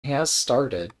has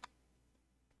started.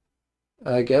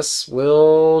 I guess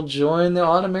we'll join the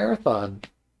autumn marathon.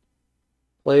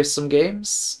 Play some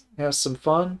games, have some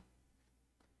fun,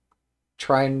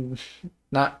 trying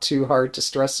not too hard to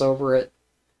stress over it.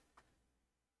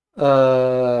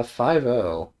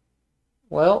 5-0.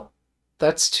 Well,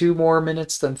 that's 2 more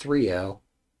minutes than 3-0.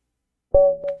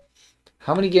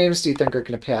 How many games do you think are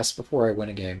going to pass before I win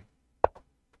a game?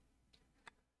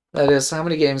 That is, how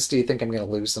many games do you think I'm going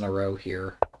to lose in a row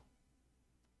here?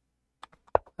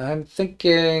 I'm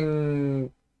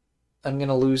thinking I'm going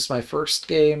to lose my first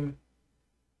game.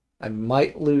 I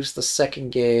might lose the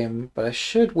second game, but I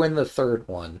should win the third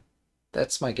one.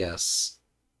 That's my guess.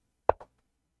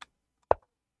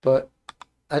 But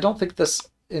I don't think this,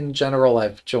 in general,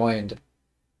 I've joined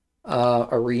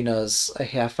arenas a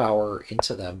half hour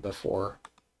into them before.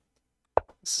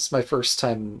 This is my first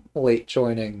time late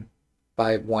joining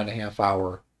by 1.5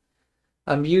 hours.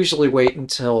 I'm usually wait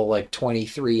until like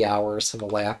 23 hours have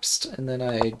elapsed, and then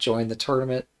I join the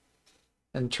tournament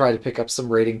and try to pick up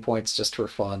some rating points just for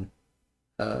fun.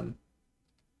 Um,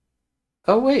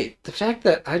 oh wait, the fact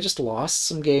that I just lost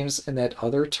some games in that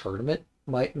other tournament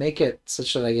might make it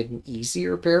such that I get an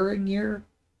easier pairing here.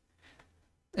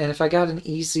 And if I got an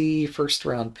easy first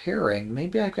round pairing,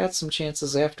 maybe I've got some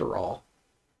chances after all.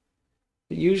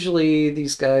 But usually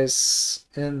these guys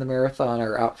in the marathon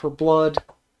are out for blood,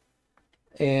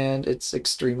 and it's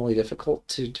extremely difficult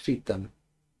to defeat them.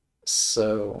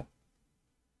 So,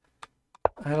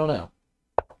 I don't know.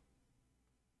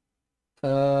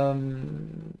 I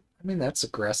mean, that's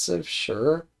aggressive,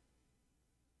 sure.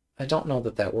 I don't know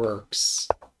that that works.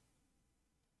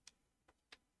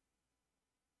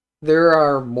 There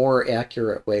are more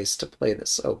accurate ways to play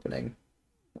this opening.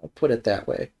 I'll put it that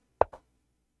way.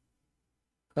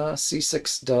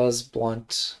 C6 does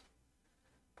blunt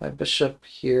my bishop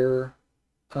here.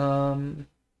 How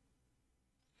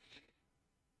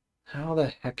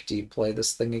the heck do you play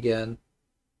this thing again?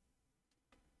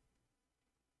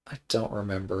 I don't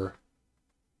remember.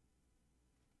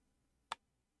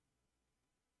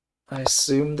 I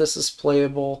assume this is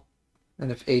playable,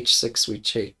 and if h6 we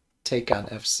take on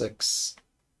f6.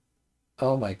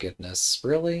 Oh my goodness,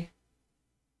 really?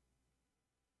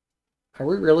 Are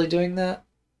we really doing that?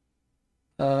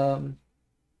 Um,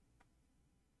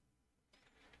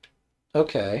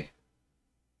 okay.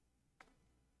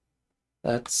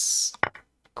 That's...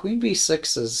 Queen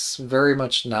b6 is very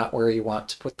much not where you want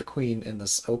to put the queen in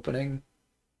this opening.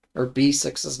 Or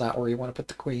b6 is not where you want to put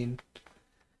the queen.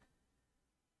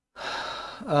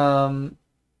 Um,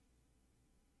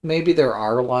 maybe there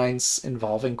are lines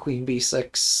involving queen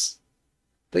b6,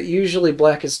 but usually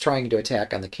black is trying to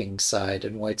attack on the king's side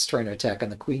and white's trying to attack on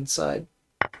the queen's side.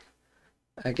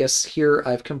 I guess here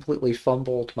I've completely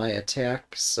fumbled my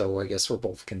attack, so I guess we're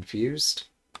both confused.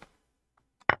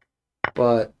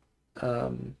 But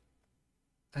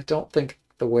I don't think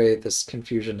the way this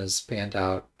confusion is panned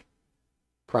out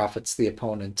profits the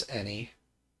opponent any.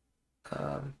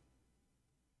 Um,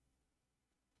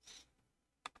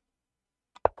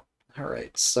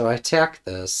 Alright, so I attack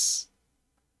this.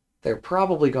 They're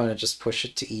probably going to just push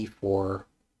it to e4.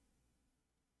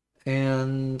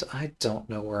 And I don't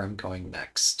know where I'm going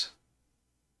next.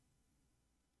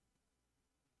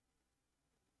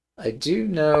 I do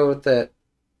know that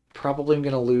probably I'm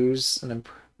going to lose, and I'm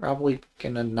probably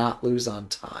going to not lose on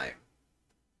time.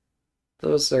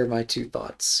 Those are my two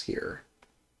thoughts here.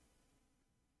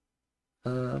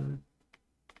 Um,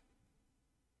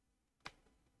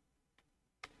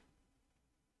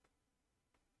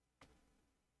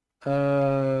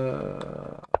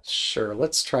 sure,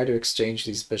 let's try to exchange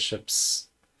these bishops.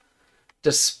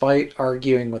 Despite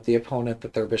arguing with the opponent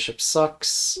that their bishop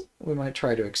sucks, we might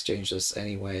try to exchange this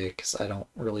anyway, because I don't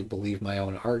really believe my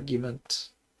own argument.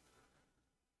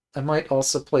 I might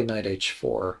also play knight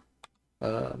h4.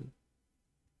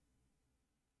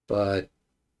 But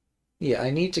yeah, I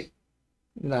need to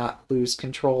not lose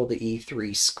control of the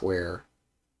e3 square.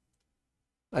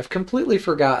 I've completely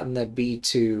forgotten that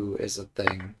b2 is a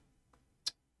thing.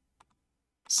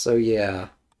 So yeah,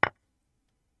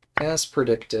 as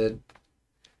predicted,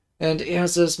 and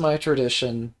as is my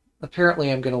tradition,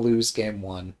 apparently I'm going to lose game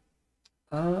one.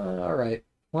 Alright.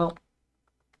 Well,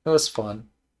 it was fun.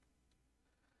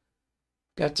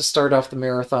 Got to start off the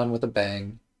marathon with a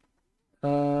bang. I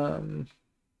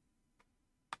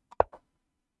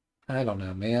don't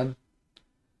know, man.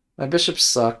 My bishop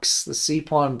sucks. The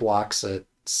c-pawn blocks it,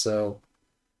 so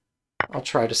I'll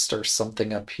try to stir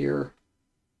something up here.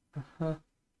 Uh-huh.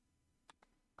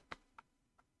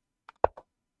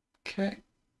 Okay.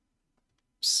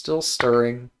 Still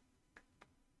stirring.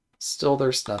 Still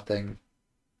there's nothing.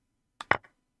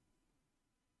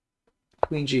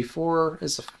 Queen g4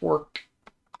 is a fork.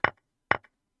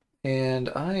 And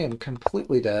I am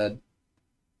completely dead.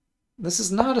 This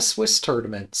is not a Swiss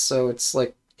tournament, so it's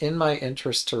like in my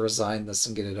interest to resign this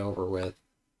and get it over with.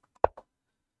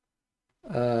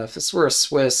 If this were a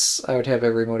Swiss, I would have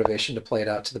every motivation to play it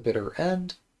out to the bitter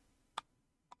end.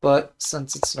 But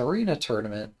since it's an arena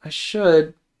tournament, I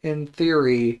should, in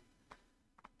theory,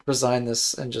 resign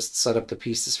this and just set up the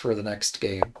pieces for the next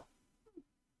game.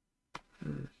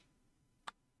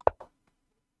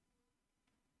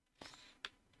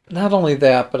 Not only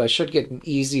that, but I should get an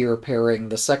easier pairing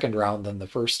the second round than the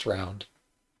first round.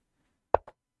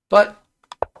 But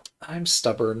I'm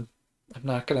stubborn. I'm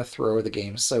not going to throw the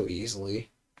game so easily.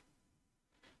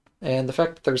 And the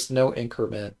fact that there's no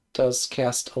increment does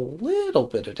cast a little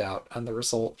bit of doubt on the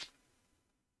result.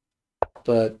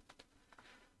 But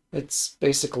it's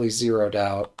basically zeroed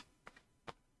out.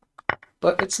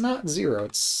 But it's not zero.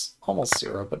 It's almost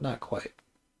zero, but not quite.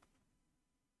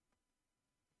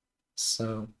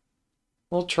 So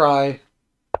we'll try.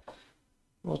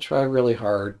 We'll try really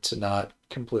hard to not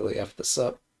completely F this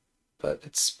up, but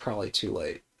it's probably too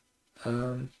late.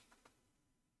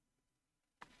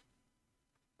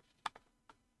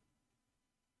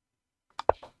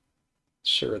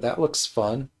 Sure, that looks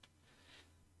fun.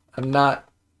 I'm not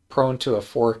prone to a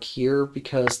fork here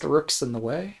because the rook's in the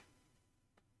way.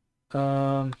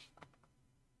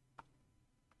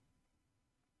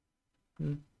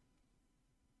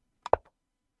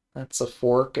 That's a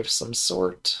fork of some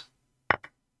sort.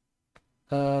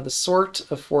 The sort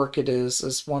of fork it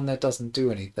is one that doesn't do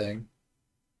anything.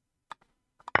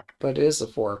 But it is a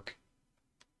fork.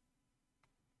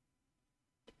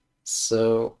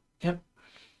 So, yep.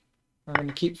 I'm going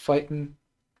to keep fighting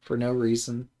for no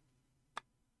reason.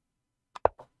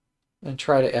 And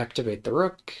try to activate the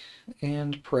rook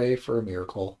and pray for a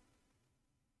miracle.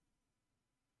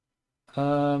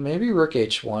 Maybe rook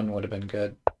h1 would have been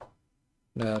good.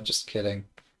 No, just kidding.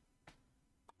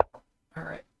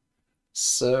 Alright.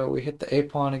 So we hit the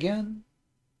a-pawn again.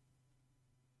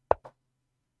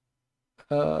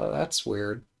 That's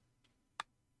weird.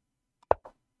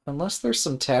 Unless there's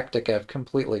some tactic I've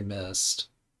completely missed.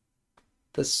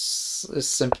 This is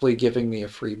simply giving me a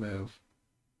free move.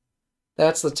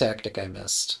 That's the tactic I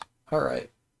missed.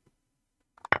 Alright.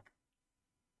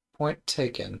 Point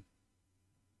taken.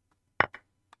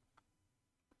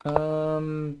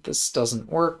 This doesn't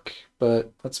work,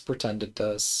 but let's pretend it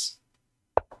does.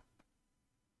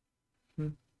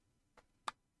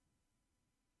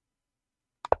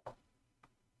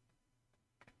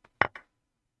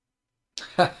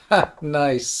 Haha,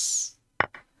 nice.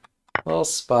 Well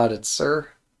spotted, sir.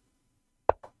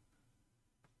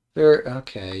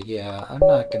 Okay, yeah, I'm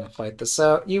not gonna fight this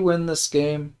out. You win this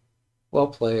game. Well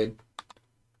played.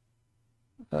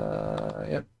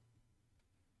 Yep.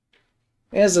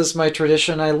 As is my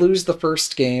tradition, I lose the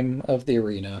first game of the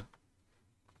arena.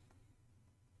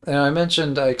 And I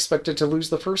mentioned I expected to lose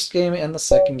the first game and the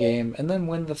second game, and then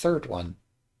win the third one.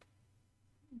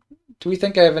 Do we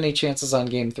think I have any chances on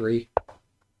game 3?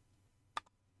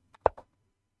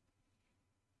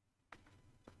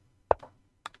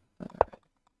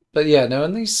 But yeah, no,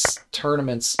 in these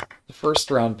tournaments, the first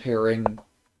round pairing,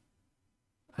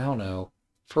 I don't know.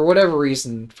 For whatever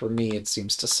reason, for me, it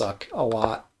seems to suck a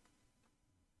lot.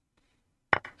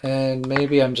 And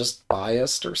maybe I'm just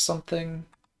biased or something.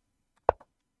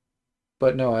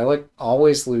 But no, I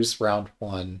always lose round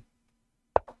 1.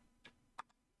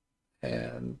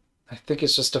 And I think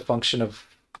it's just a function of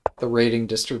the rating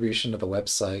distribution of the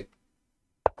website.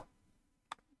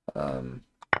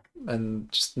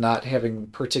 And just not having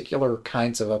particular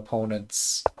kinds of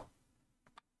opponents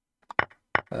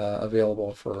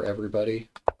available for everybody.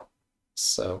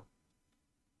 So.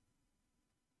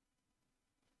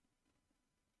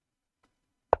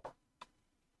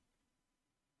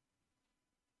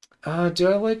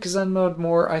 Do I like Zen mode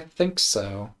more? I think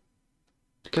so.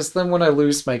 Because then when I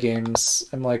lose my games,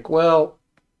 I'm like, well,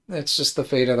 it's just the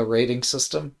fate of the rating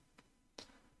system.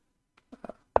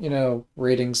 You know,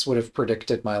 ratings would have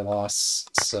predicted my loss,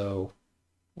 so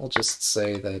we'll just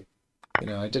say that, you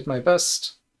know, I did my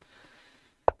best.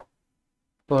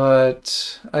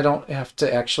 But I don't have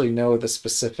to actually know the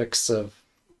specifics of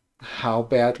how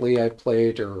badly I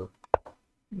played or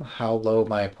how low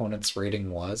my opponent's rating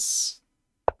was.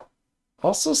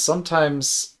 Also,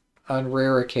 sometimes, on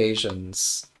rare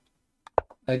occasions,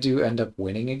 I do end up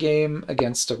winning a game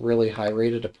against a really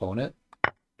high-rated opponent.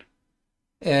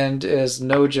 And as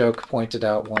No Joke pointed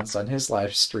out once on his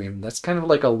live stream, that's kind of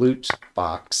like a loot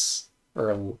box,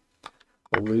 or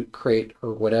a loot crate,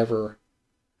 or whatever.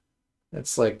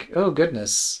 It's like, oh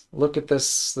goodness, look at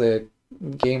this, the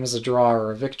game is a draw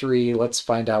or a victory. Let's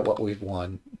find out what we've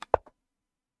won.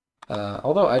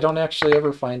 Although I don't actually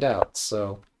ever find out,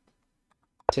 so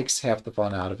it takes half the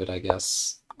fun out of it, I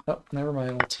guess. Oh, never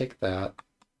mind, we'll take that.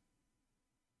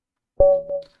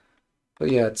 But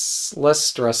yeah, it's less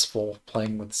stressful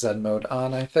playing with Zen mode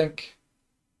on, I think.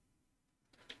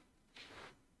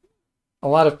 A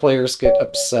lot of players get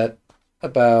upset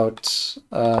about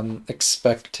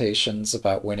expectations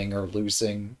about winning or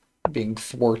losing, being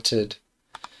thwarted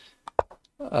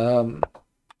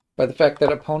by the fact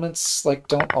that opponents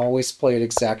don't always play at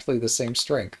exactly the same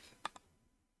strength.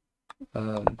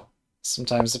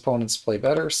 Sometimes opponents play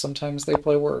better, sometimes they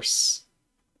play worse.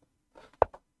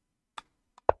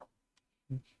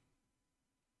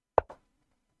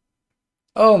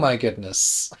 Oh my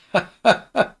goodness.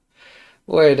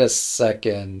 Wait a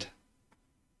second.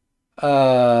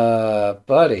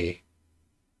 Buddy.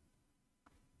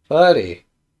 Buddy.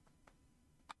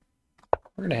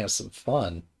 We're gonna have some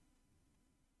fun.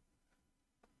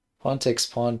 Pawn takes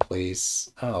pawn,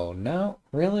 please. Oh, no?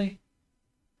 Really?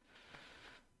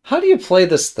 How do you play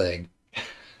this thing?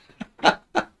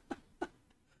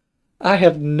 I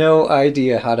have no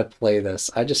idea how to play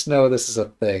this. I just know this is a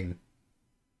thing.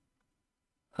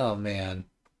 Oh, man.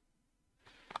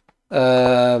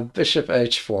 Bishop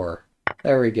h4.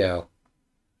 There we go.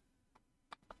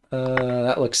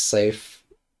 That looks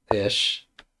safe-ish.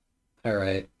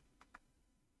 Alright.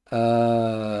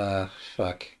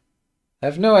 Fuck. I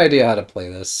have no idea how to play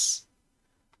this.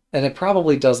 And it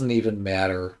probably doesn't even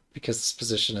matter, because this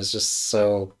position is just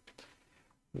so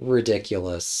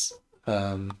ridiculous.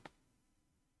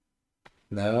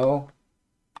 No?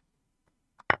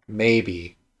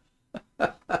 Maybe.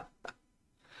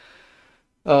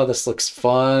 Oh, this looks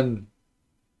fun.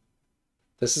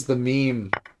 This is the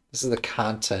meme. This is the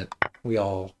content we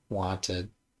all wanted.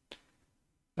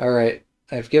 Alright,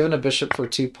 I've given a bishop for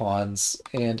 2 pawns,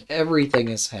 and everything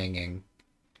is hanging.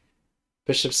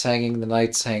 Bishop's hanging, the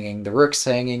knight's hanging, the rook's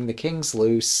hanging, the king's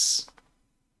loose.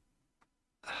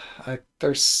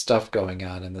 There's stuff going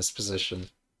on in this position.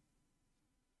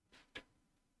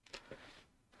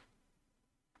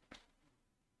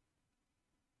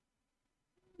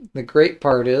 The great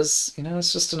part is,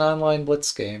 it's just an online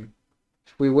blitz game.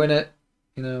 If we win it,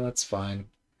 that's fine.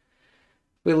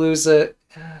 If we lose it,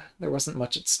 there wasn't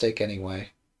much at stake anyway.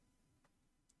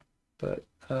 But,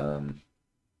 yeah,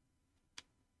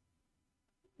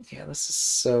 this is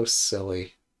so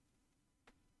silly.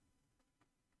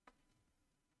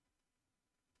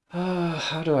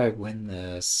 How do I win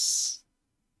this?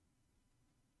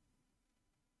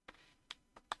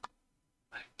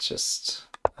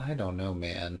 I don't know,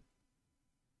 man.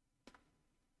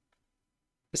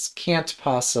 This can't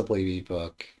possibly be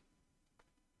book.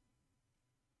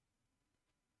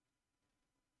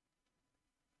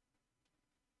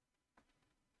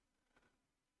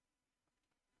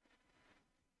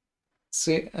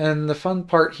 See, and the fun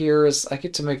part here is I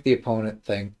get to make the opponent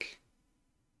think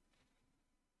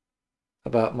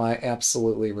about my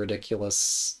absolutely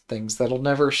ridiculous things that'll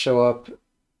never show up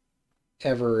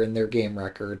ever in their game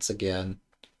records again.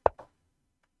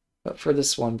 But for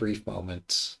this one brief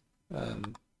moment,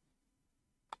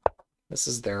 this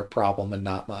is their problem and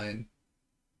not mine.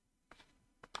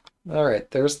 Alright,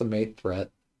 there's the mate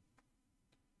threat.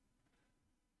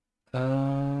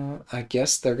 I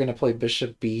guess they're going to play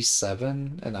bishop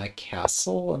b7 and I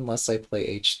castle unless I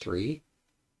play h3.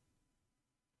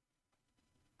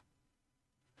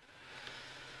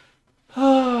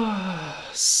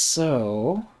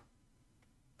 So,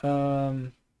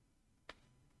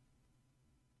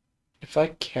 if I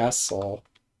castle,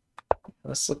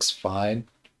 this looks fine.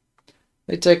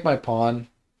 They take my pawn.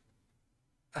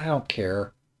 I don't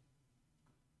care.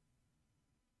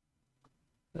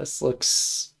 This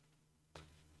looks...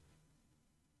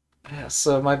 Yeah,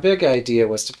 so my big idea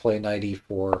was to play knight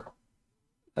e4.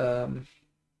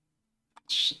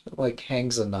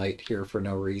 Hangs a knight here for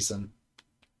no reason.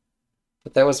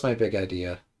 But that was my big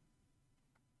idea.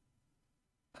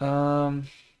 Yeah,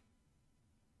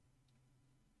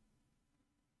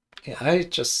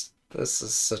 this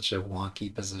is such a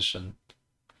wonky position.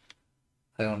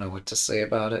 I don't know what to say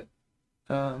about it.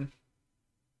 I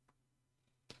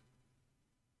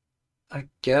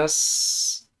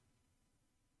guess...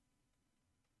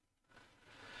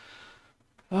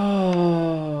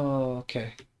 Oh,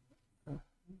 okay.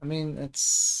 I mean,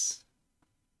 it's...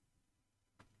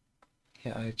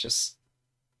 Yeah,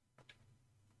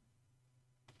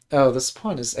 Oh, this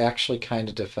pawn is actually kind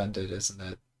of defended, isn't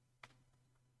it?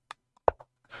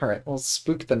 Alright, we'll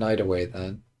spook the knight away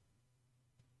then.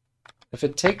 If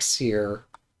it takes here,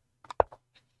 I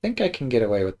think I can get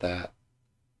away with that.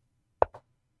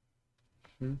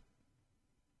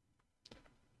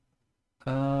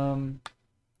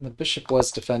 The bishop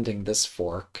was defending this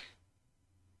fork.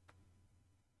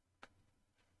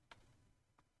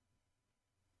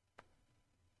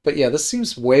 But yeah, this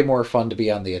seems way more fun to be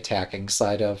on the attacking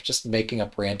side of, just making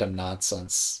up random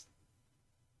nonsense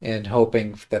and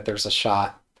hoping that there's a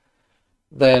shot,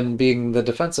 than being the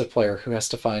defensive player who has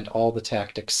to find all the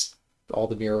tactics, all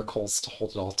the miracles to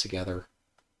hold it all together.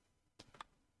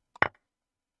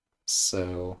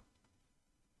 So,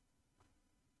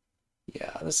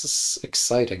 yeah, this is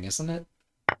exciting, isn't it?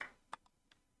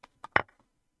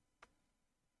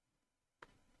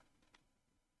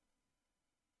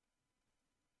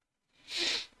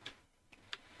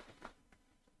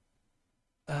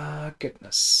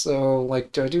 Goodness. So,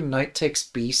 like, do I do knight takes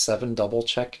b7 double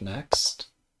check next?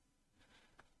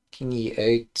 King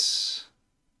e8.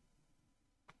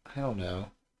 I don't know.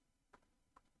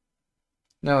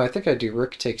 No, I think I do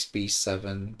rook takes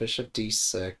b7, bishop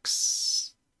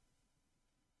d6.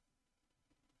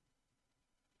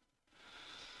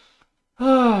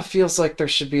 Ah, feels like there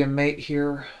should be a mate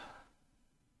here.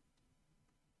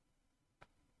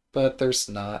 But there's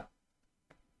not.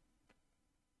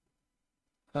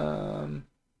 I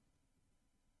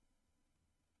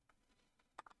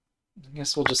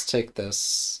guess we'll just take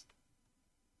this.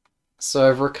 So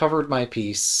I've recovered my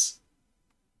piece,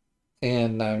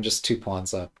 and now I'm just 2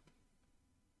 pawns up.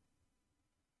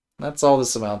 That's all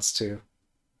this amounts to.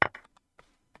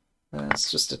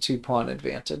 It's just a 2-pawn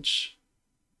advantage.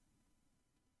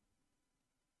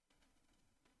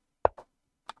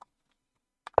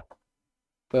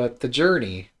 But the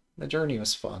journey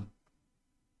was fun.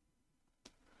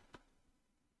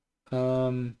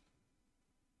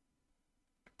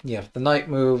 Yeah, if the knight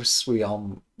moves, we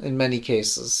all, in many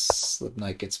cases, the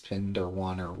knight gets pinned or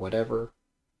won or whatever.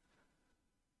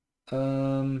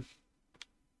 Guess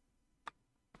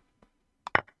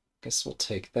we'll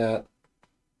take that.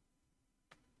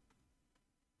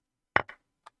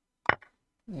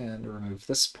 And remove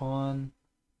this pawn.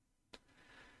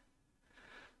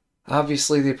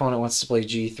 Obviously, the opponent wants to play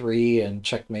g3 and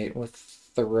checkmate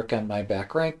with the rook on my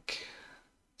back rank,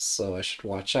 so I should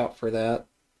watch out for that.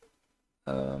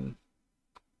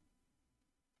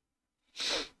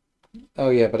 Oh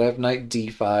yeah, but I have knight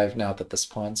d5 now that this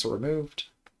pawn's removed.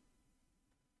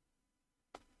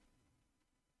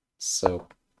 So,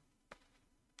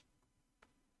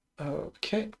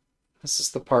 okay. This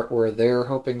is the part where they're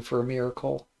hoping for a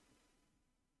miracle.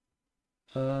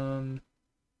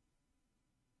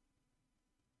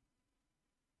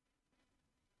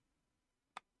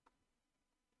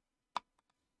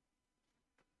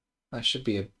 I should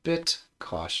be a bit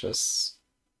cautious.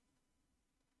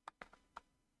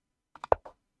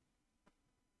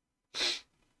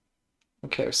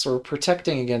 Okay, so we're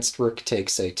protecting against rook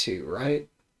takes a2, right?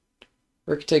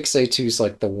 Rook takes a2 is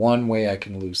like the one way I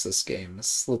can lose this game,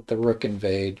 is let the rook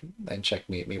invade and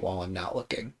checkmate me while I'm not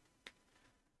looking.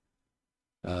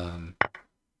 Yep.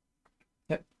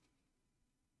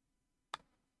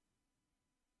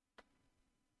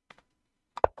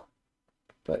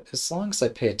 But as long as I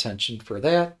pay attention for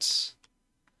that,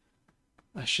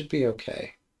 I should be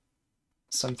okay.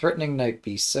 So I'm threatening knight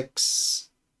b6.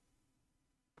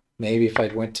 Maybe if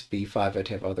I'd went to b5, I'd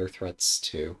have other threats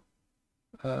too.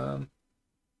 So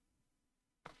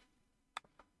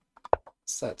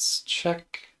that's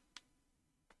check.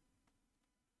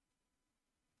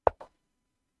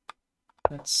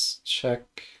 Let's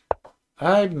check.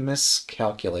 I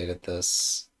miscalculated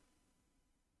this.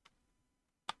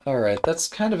 Alright, that's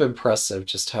kind of impressive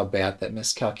just how bad that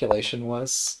miscalculation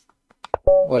was.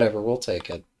 Whatever, we'll take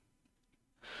it.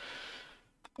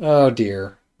 Oh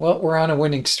dear. Well, we're on a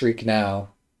winning streak now.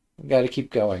 We gotta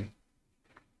keep going.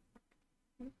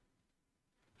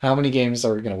 How many games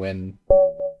are we gonna win?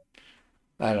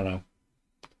 I don't know.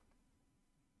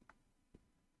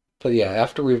 But yeah,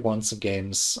 after we've won some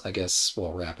games, I guess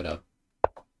we'll wrap it up.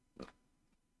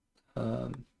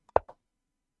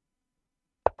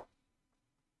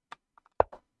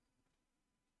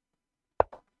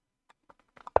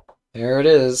 There it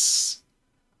is.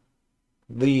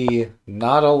 The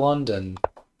not a London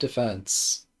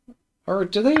defense. Or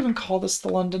do they even call this the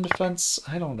London defense?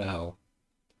 I don't know.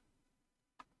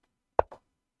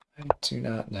 I do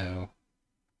not know.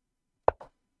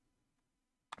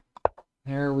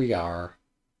 There we are.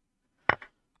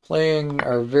 Playing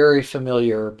our very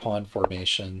familiar pawn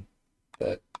formation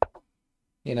that,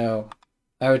 you know,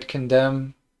 I would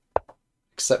condemn,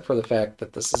 except for the fact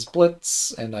that this is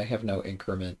blitz and I have no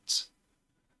increment.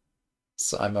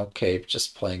 So I'm okay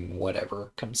just playing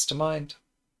whatever comes to mind.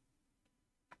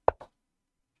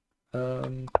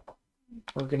 We're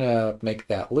gonna make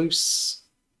that loose.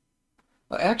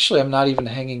 Well, actually, I'm not even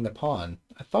hanging the pawn.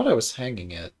 I thought I was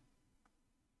hanging it.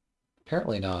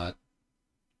 Apparently not.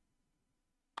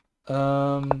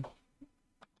 Um...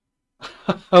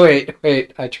 Oh,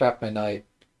 wait, I trapped my knight.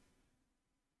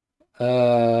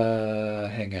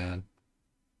 Hang on.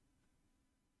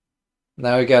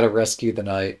 Now we gotta rescue the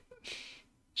knight.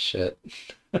 Shit.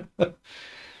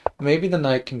 Maybe the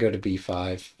knight can go to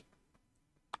b5.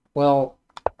 Well,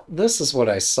 this is what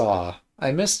I saw.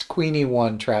 I missed queen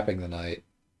e1 trapping the knight,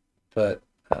 but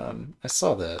I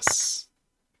saw this.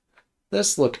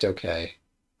 This looked okay.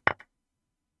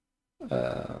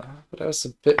 But I was a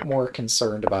bit more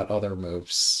concerned about other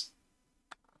moves.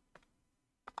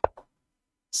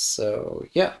 So,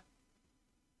 yeah.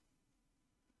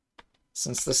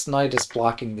 Since this knight is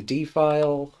blocking the d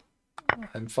file,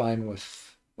 I'm fine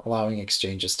with allowing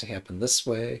exchanges to happen this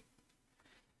way.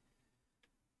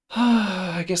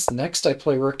 I guess next I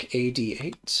play rook a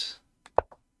d8.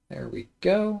 There we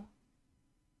go.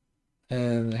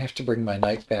 And I have to bring my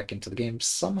knight back into the game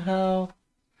somehow.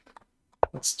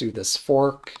 Let's do this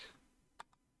fork.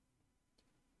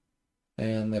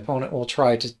 And the opponent will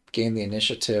try to gain the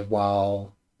initiative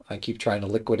while I keep trying to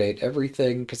liquidate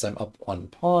everything because I'm up one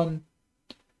pawn.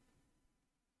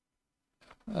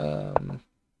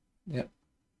 Yep.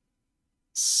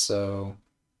 So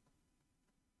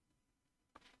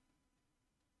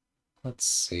let's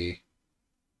see.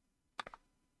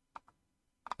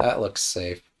 That looks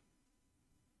safe,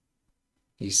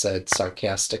 he said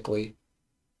sarcastically.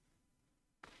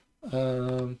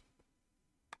 There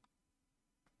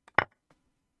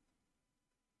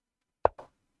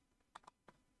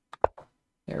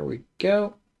we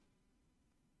go.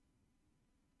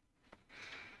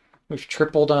 We've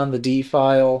tripled on the D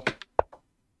file.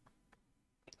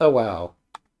 Oh wow.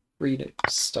 Read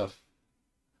stuff.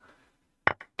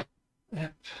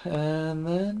 Yep. And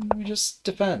then we just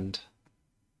defend.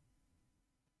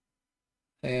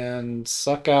 And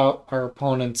suck out our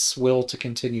opponent's will to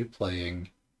continue playing.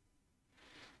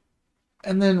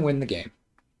 And then win the game.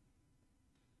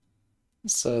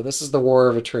 So this is the war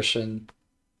of attrition.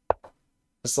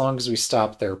 As long as we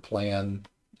stop their plan,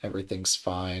 everything's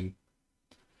fine.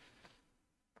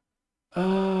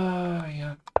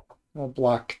 Yeah. We'll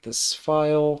block this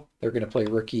file. They're going to play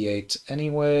rook e8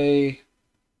 anyway.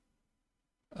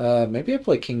 Maybe I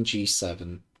play king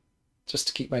g7, just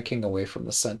to keep my king away from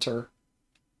the center.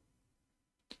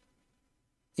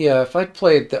 Yeah, if I'd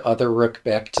played the other rook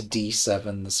back to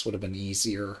d7, this would have been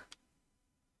easier.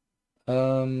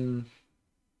 They're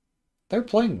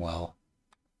playing well.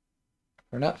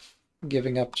 They're not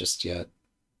giving up just yet.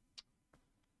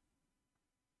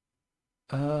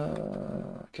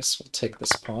 I guess we'll take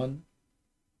this pawn.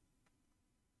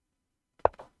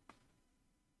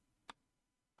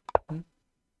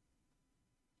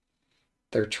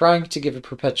 They're trying to give a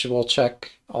perpetual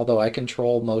check, although I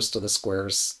control most of the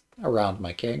squares around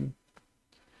my king.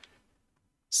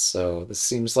 So this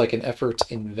seems like an effort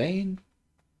in vain,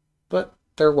 but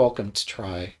they're welcome to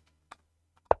try.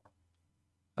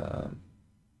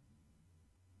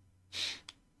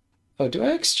 Oh, do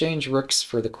I exchange rooks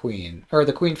for the queen? Or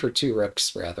the queen for 2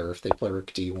 rooks, rather, if they play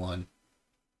rook d1?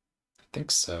 I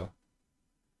think so.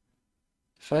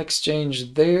 If I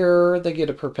exchange there, they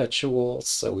get a perpetual,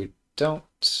 so we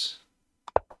don't.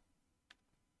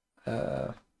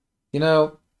 You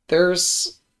know,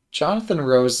 there's Jonathan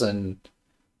Rosen,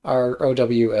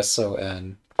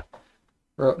 Rowson,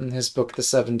 wrote in his book The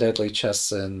Seven Deadly Chess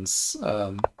Sins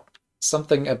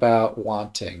something about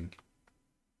wanting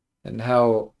and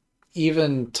how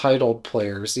even titled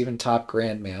players, even top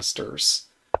grandmasters,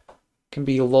 can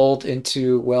be lulled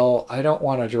into, well, I don't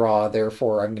want to draw,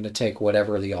 therefore I'm going to take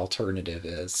whatever the alternative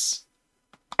is.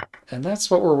 And that's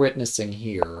what we're witnessing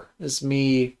here, is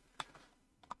me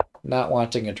not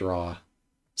wanting a draw.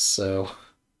 So,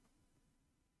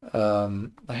 I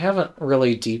haven't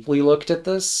really deeply looked at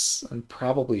this, and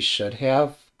probably should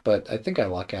have, but I think I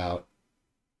luck out.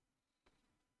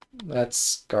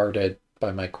 That's guarded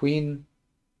by my queen,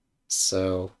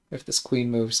 so if this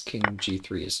queen moves, king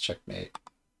g3 is checkmate.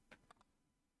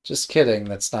 Just kidding,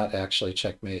 that's not actually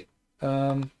checkmate.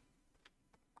 I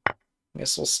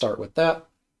guess we'll start with that.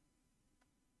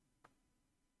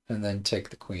 And then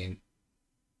take the queen.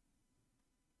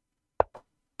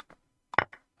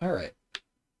 Alright.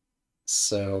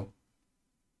 So,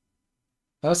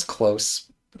 that was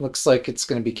close. It looks like it's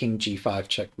going to be king g5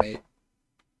 checkmate.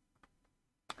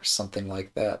 Or something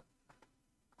like that.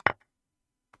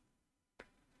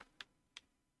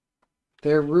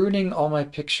 They're ruining all my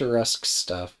picturesque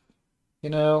stuff.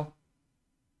 You know?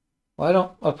 Why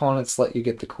don't opponents let you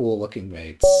get the cool looking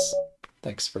mates?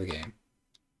 Thanks for the game.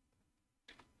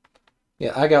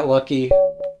 Yeah, I got lucky.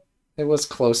 It was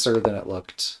closer than it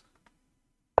looked.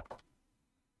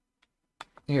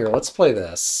 Here, let's play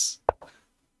this.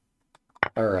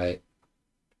 Alright.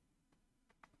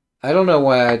 I don't know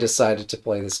why I decided to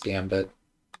play this gambit,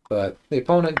 but the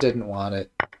opponent didn't want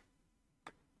it.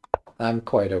 I'm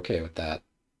quite okay with that.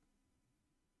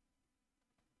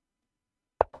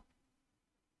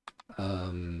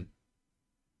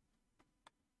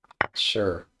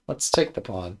 Sure. Let's take the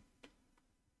pawn.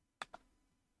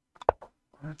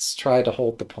 Let's try to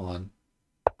hold the pawn.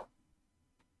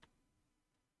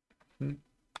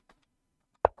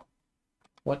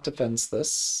 What defends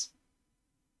this?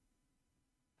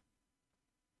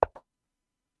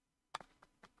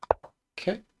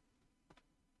 Okay.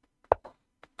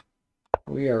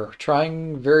 We are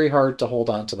trying very hard to hold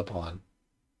on to the pawn.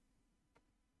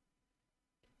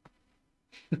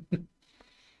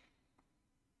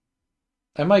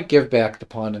 I might give back the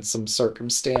pawn in some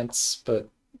circumstance, but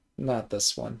not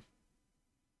this one.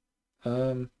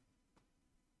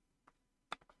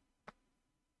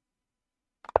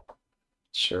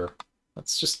 Sure.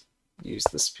 Let's just use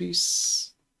this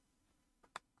piece.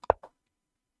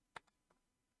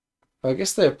 Oh, I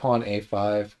guess they have pawn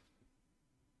a5.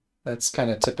 That's kind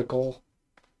of typical.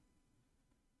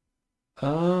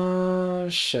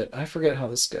 Shit. I forget how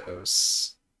this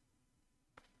goes.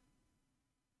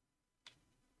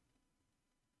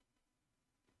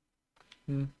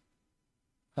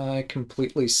 I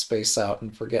completely space out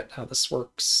and forget how this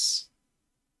works.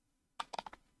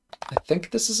 I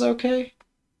think this is okay?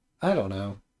 I don't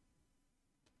know.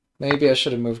 Maybe I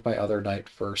should have moved my other knight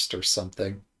first or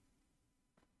something.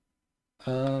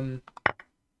 Now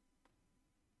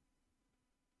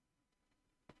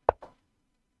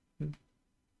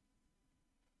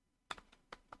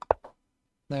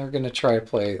we're gonna try to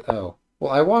play... Oh.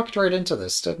 Well, I walked right into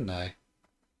this, didn't I?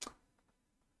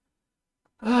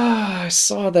 Ah, I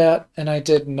saw that, and I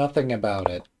did nothing about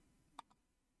it.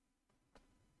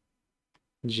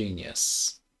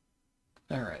 Genius.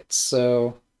 Alright,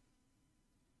 so...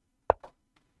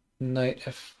 Knight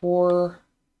f4...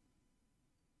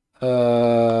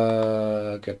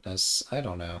 Goodness, I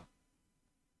don't know.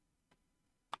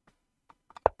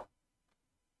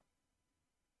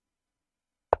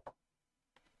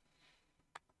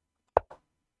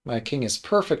 My king is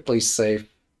perfectly safe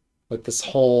with this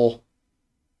hole.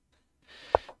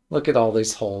 Look at all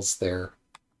these holes there.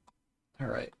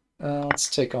 Alright, let's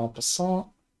take en passant.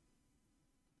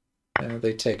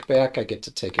 They take back, I get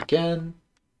to take again.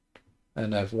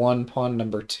 And I've won pawn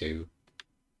number 2.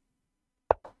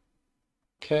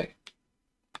 Okay.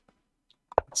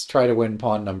 Let's try to win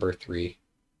pawn number 3.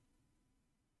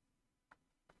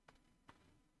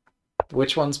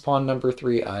 Which one's pawn number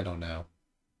 3? I don't know.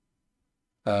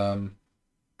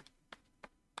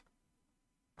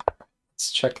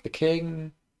 Let's check the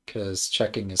king, because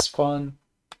checking is fun.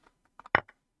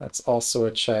 That's also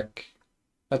a check.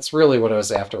 That's really what I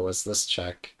was after, was this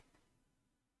check.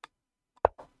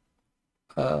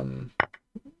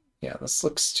 Yeah, this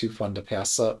looks too fun to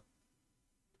pass up.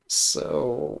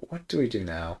 So, what do we do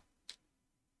now?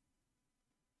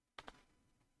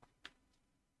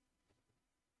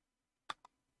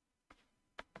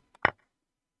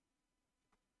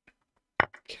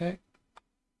 Okay.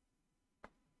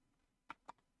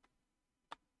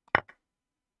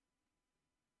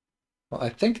 Well, I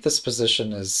think this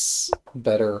position is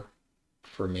better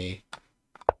for me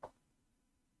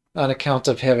on account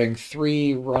of having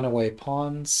 3 runaway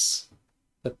pawns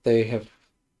that they have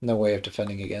no way of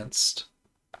defending against.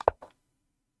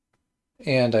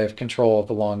 And I have control of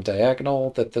the long diagonal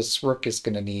that this rook is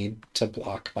going to need to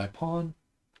block my pawn.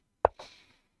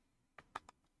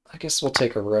 I guess we'll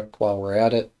take a rook while we're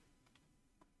at it.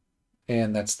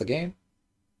 And that's the game.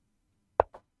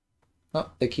 Oh,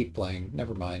 they keep playing.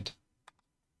 Never mind.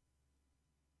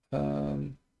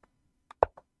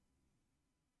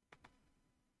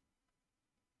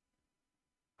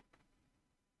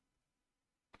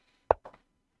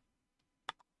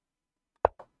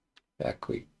 Back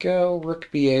we go. Rook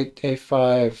b8,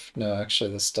 a5. No,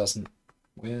 actually this doesn't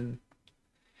win.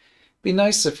 Be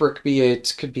nice if rook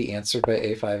b8 could be answered by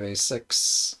a5,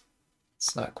 a6.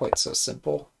 It's not quite so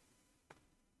simple.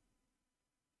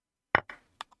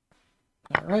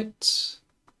 Alright.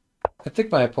 I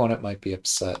think my opponent might be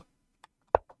upset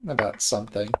about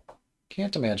something.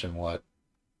 Can't imagine what.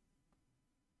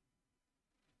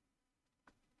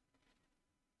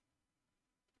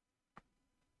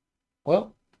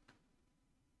 Well,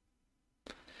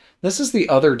 this is the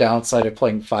other downside of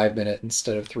playing 5-minute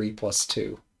instead of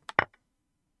 3+2.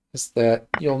 Is that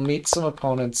you'll meet some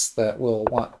opponents that will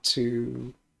want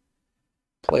to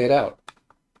play it out.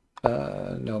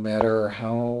 no matter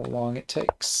how long it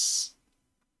takes.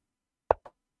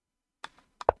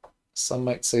 Some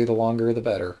might say the longer the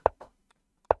better.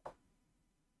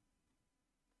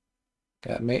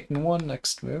 Got mate in one,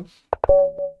 next move.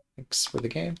 Thanks for the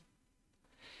game.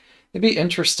 It'd be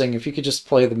interesting if you could just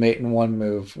play the mate in one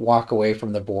move, walk away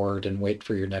from the board, and wait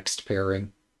for your next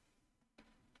pairing.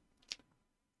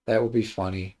 That would be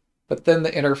funny. But then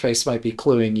the interface might be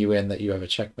cluing you in that you have a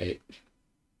checkmate.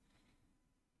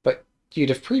 But you'd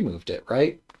have pre-moved it,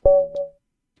 right?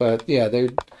 But yeah,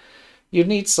 you'd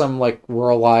need some like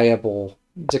reliable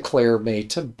declare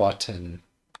mate button.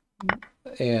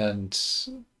 And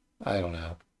I don't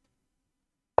know.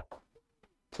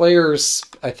 Players,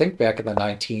 I think back in the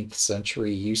 19th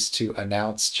century, used to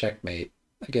announce checkmate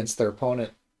against their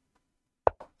opponent.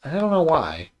 I don't know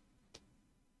why.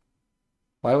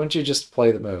 Why wouldn't you just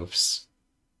play the moves?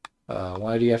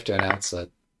 Why do you have to announce it?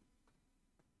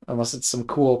 Unless it's some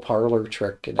cool parlor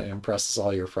trick and it impresses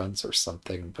all your friends or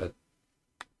something, but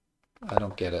I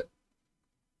don't get it.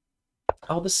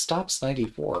 Oh, this stops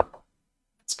 94.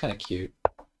 That's kind of cute.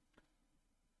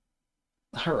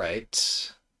 All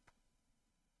right.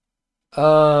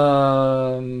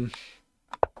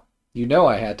 You know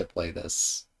I had to play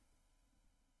this.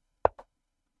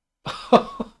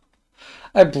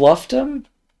 I bluffed him?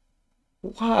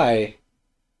 Why?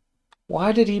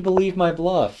 Why did he believe my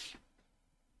bluff?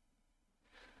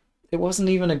 It wasn't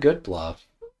even a good bluff.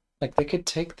 Like, they could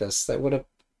take this. That would have...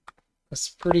 It's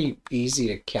pretty easy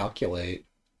to calculate.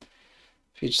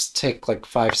 If you just take, like,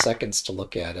 5 seconds to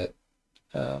look at it.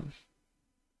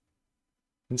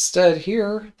 Instead,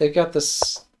 here, they've got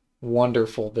this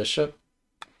wonderful bishop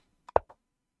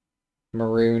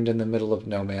marooned in the middle of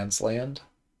no man's land.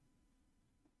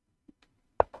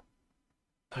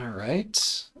 All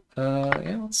right.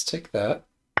 Yeah, let's take that.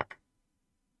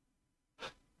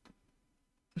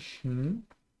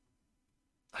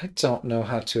 I don't know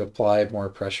how to apply more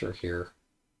pressure here.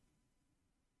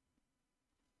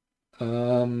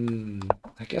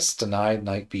 I guess denied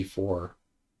knight b4.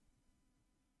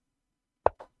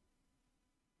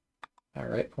 All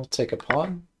right, we'll take a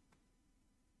pawn.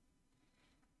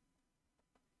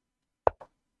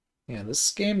 Yeah,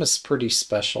 this game is pretty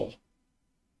special.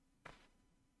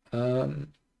 So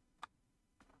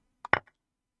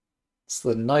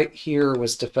the knight here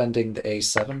was defending the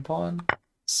a7 pawn,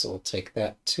 so we'll take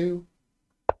that too.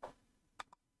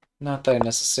 Not that I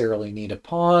necessarily need a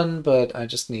pawn, but I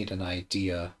just need an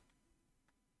idea.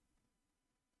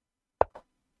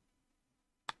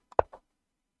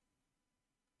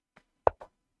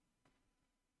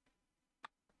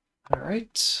 All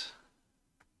right.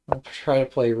 I'll try to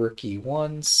play rook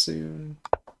e1 soon.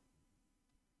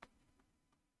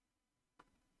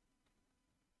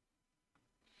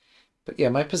 But yeah,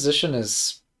 my position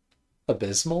is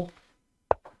abysmal,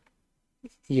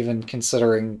 even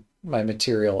considering my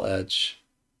material edge.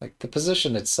 Like, the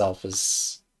position itself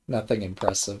is nothing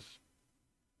impressive.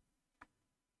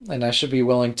 And I should be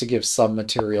willing to give some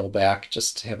material back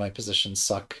just to have my position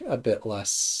suck a bit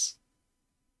less.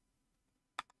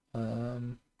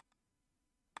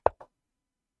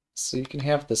 So you can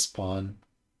have this pawn.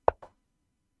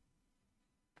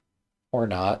 Or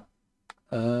not.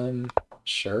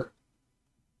 Sure.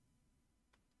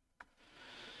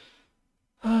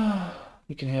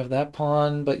 You can have that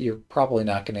pawn, but you're probably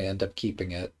not going to end up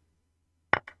keeping it.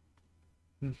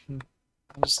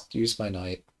 I'll just use my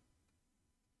knight.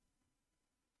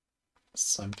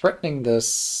 So I'm threatening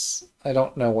this. I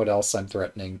don't know what else I'm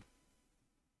threatening.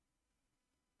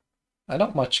 I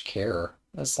don't much care,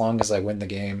 as long as I win the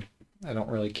game. I don't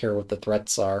really care what the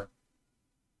threats are.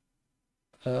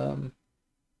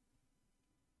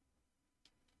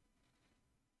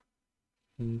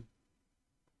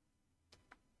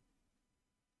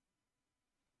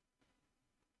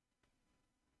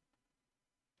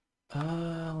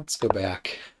 Let's go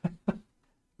back.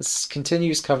 This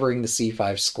continues covering the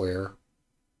c5 square.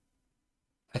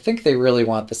 I think they really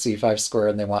want the c5 square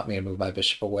and they want me to move my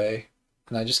bishop away.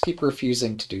 And I just keep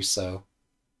refusing to do so.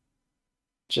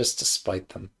 Just to spite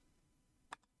them.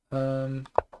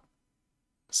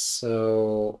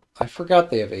 So I forgot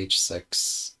they have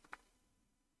h6.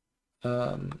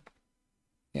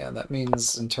 Yeah, that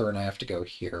means in turn I have to go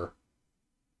here.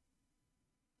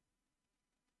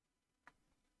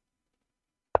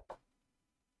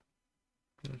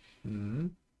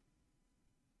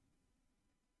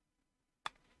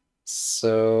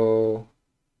 So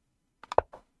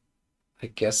I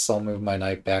guess I'll move my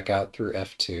knight back out through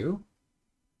f2.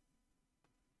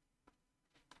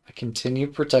 I continue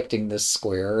protecting this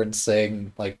square and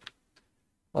saying, like,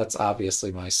 that's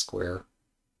obviously my square.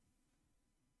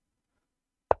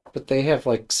 But they have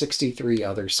like 63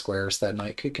 other squares that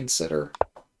knight could consider.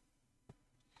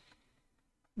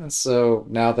 And so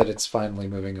now that it's finally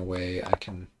moving away, I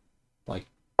can like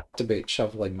debate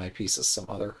shoveling my pieces some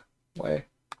other way.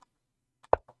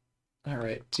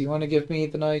 Alright, do you want to give me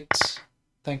the knight?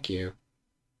 Thank you.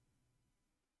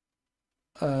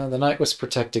 The knight was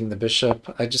protecting the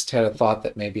bishop. I just had a thought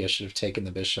that maybe I should have taken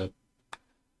the bishop.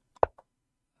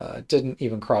 It didn't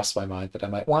even cross my mind that I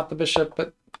might want the bishop,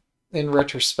 but in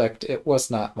retrospect, it was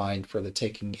not mine for the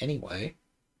taking anyway.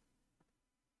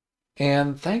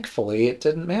 And thankfully, it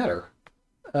didn't matter.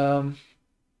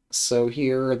 So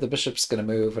here, the bishop's going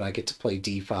to move, and I get to play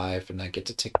d5, and I get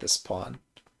to take this pawn.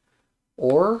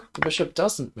 Or the bishop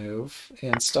doesn't move,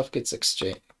 and stuff gets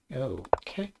exchanged. Oh,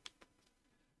 okay.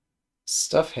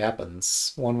 Stuff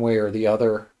happens one way or the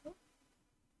other.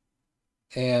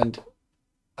 And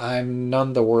I'm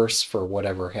none the worse for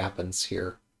whatever happens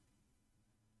here.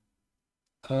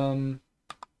 So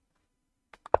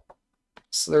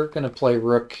they're going to play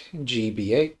rook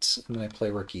gb8, and I play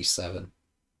rook e7.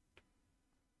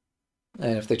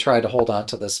 And if they try to hold on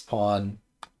to this pawn,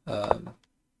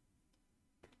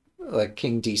 like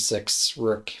king d6,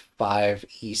 rook 5,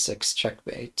 e6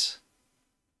 checkmate.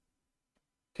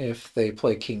 If they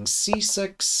play king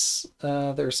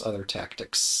c6, there's other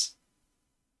tactics.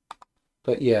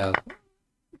 But yeah,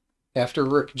 after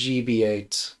rook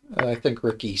gb8, I think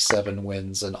rook e7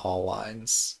 wins in all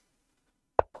lines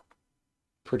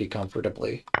pretty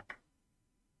comfortably.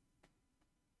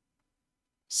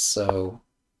 So,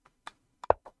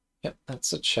 yep,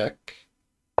 that's a check.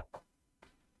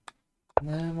 And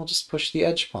then we'll just push the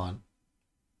edge pawn.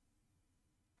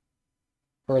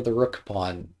 Or the rook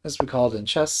pawn, as we call it in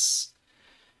chess.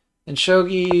 In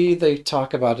shogi, they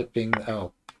talk about it being,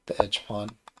 oh, the edge pawn.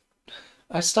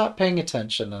 I stopped paying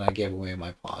attention and I gave away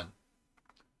my pawn.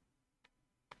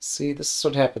 See, this is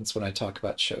what happens when I talk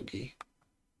about shogi.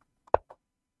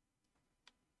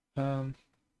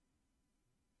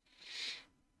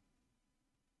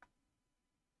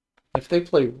 If they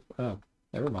play... Oh,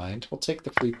 never mind. We'll take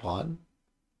the free pawn.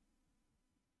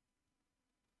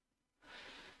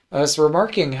 I was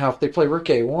remarking how if they play rook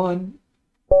a1,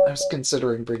 I was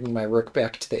considering bringing my rook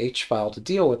back to the h-file to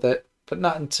deal with it, but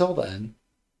not until then.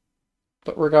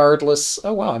 But regardless...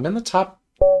 Oh wow, I'm in the top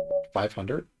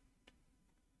 500.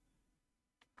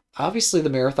 Obviously the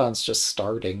marathon's just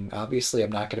starting. Obviously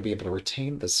I'm not going to be able to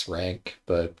retain this rank,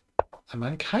 but I'm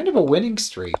on kind of a winning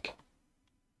streak.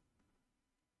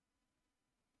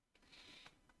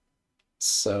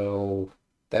 So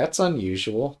that's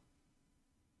unusual.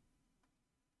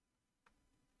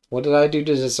 What did I do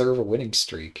to deserve a winning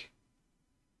streak?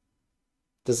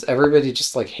 Does everybody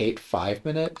just like hate 5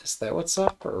 Minute? Is that what's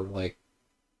up? Or like,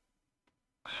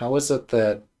 how is it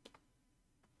that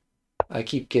I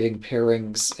keep getting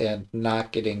pairings and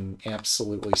not getting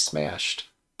absolutely smashed?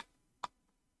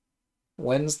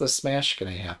 When's the smash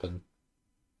gonna happen?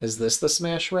 Is this the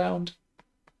smash round?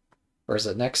 Or is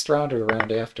it next round or the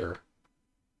round after?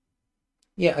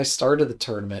 Yeah, I started the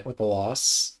tournament with a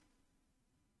loss,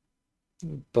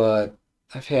 but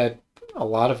I've had a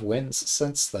lot of wins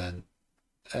since then,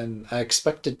 and I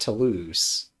expected to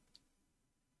lose.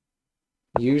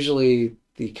 Usually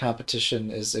the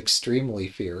competition is extremely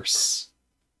fierce.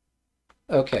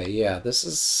 Okay, yeah, this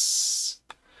is...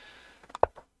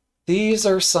 These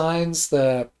are signs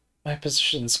that my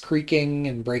position's creaking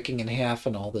and breaking in half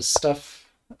and all this stuff.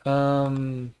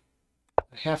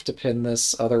 I have to pin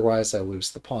this, otherwise I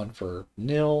lose the pawn for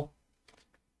nil.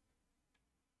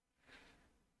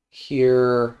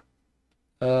 Here,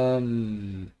 yeah, I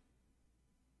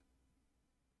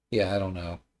don't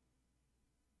know.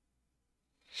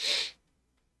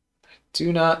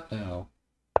 Do not know.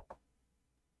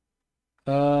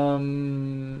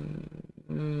 I'm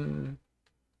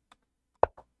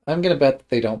gonna bet that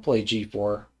they don't play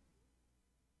g4.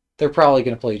 They're probably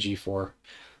gonna play g4.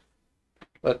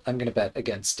 But I'm gonna bet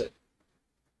against it.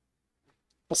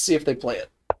 We'll see if they play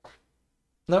it.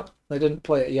 Nope, they didn't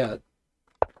play it yet.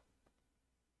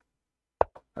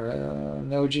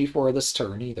 No g4 this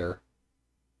turn either.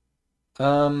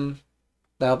 Now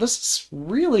this is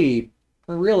really,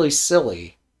 really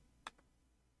silly.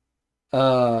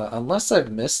 Unless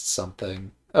I've missed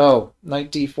something. Oh,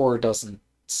 knight d4 doesn't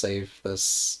save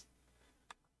this.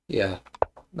 Yeah,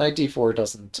 knight d4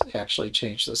 doesn't actually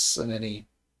change this in any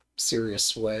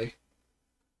serious way.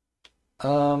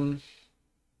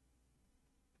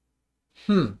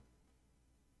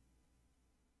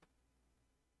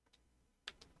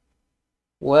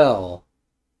 Well,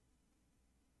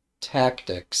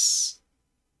 tactics.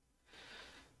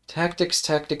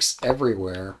 Tactics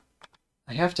everywhere.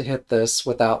 I have to hit this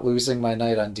without losing my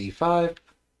knight on d5.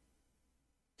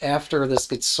 After this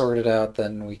gets sorted out,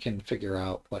 then we can figure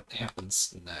out what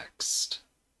happens next.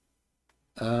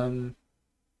 Um,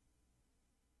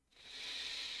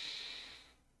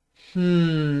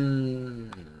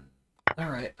 Alright,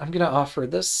 I'm gonna offer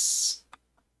this.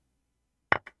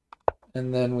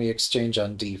 And then we exchange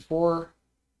on d4.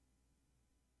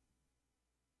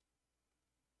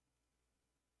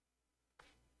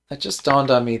 It just dawned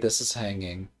on me this is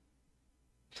hanging.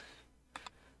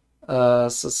 So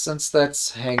since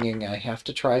that's hanging, I have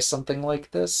to try something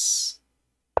like this.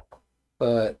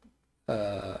 But,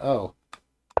 oh.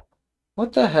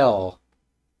 What the hell?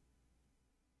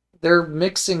 They're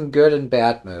mixing good and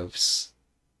bad moves.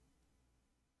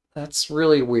 That's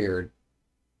really weird.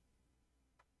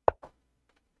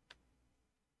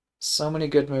 So many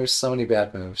good moves, so many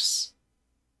bad moves.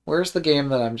 Where's the game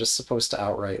that I'm just supposed to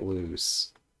outright lose?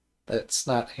 That's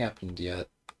not happened yet.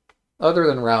 Other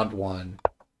than round one.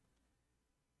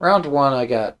 Round one I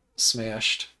got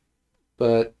smashed.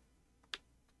 But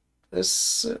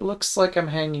this, it looks like I'm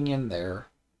hanging in there.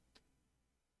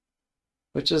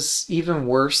 Which is even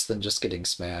worse than just getting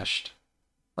smashed.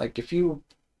 Like, if you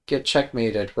get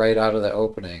checkmated right out of the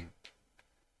opening,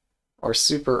 or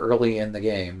super early in the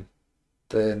game,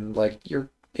 then, like, you're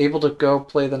able to go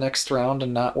play the next round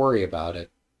and not worry about it.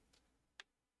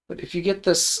 But if you get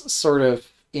this sort of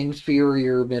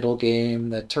inferior middle game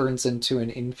that turns into an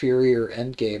inferior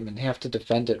end game and have to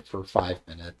defend it for 5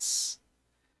 minutes,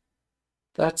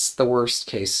 that's the worst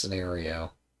case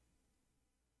scenario.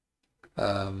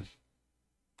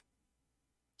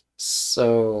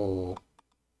 So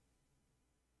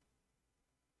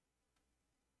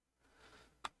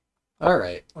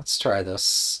alright, let's try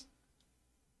this.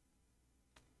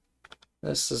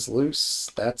 This is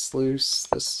loose, that's loose,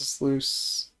 this is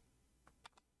loose.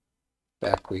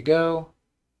 Back we go.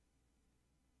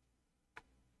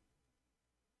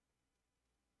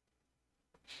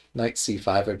 Knight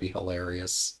c5 would be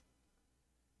hilarious.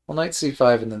 Well, knight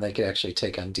c5 and then they could actually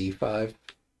take on d5.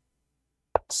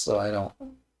 So I don't,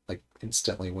 like,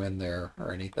 instantly win there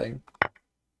or anything.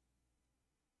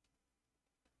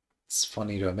 It's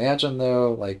funny to imagine,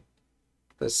 though, like,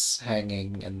 this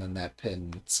hanging and then that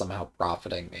pin somehow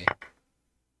profiting me.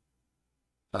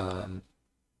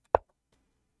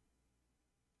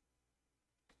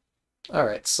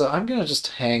 Alright, so I'm going to just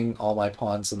hang all my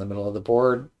pawns in the middle of the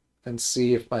board and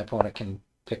see if my opponent can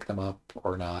pick them up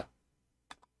or not.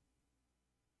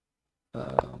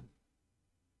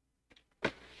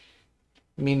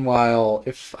 Meanwhile,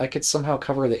 if I could somehow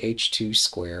cover the h2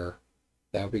 square,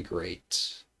 that would be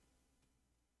great.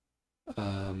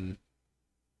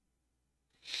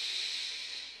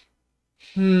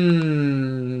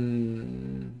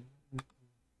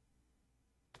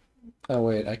 Oh,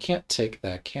 wait, I can't take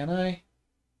that, can I?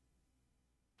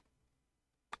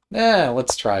 Nah,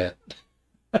 let's try it.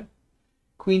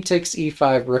 Queen takes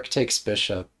e5, rook takes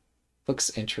bishop.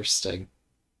 Looks interesting.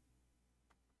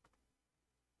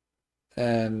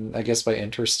 And I guess by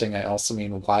interesting, I also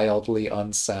mean wildly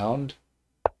unsound.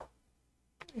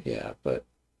 Yeah, but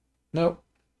nope.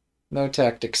 No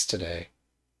tactics today.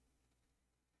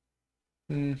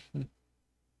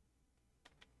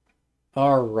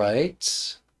 All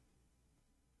right.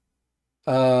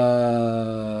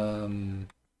 I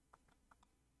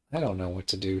don't know what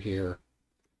to do here.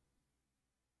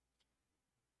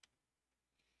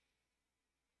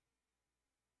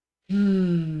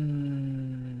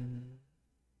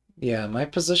 Yeah, my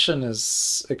position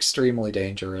is extremely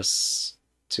dangerous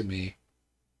to me.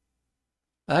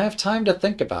 I have time to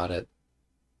think about it.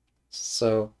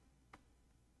 So,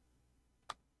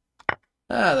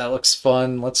 that looks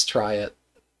fun. Let's try it.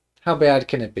 How bad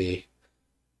can it be?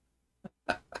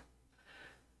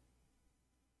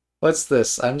 What's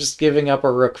this? I'm just giving up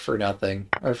a rook for nothing,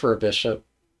 or for a bishop.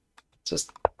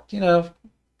 Just, you know,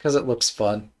 because it looks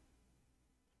fun.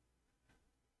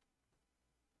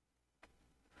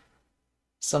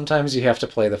 Sometimes you have to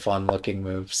play the fun-looking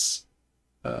moves.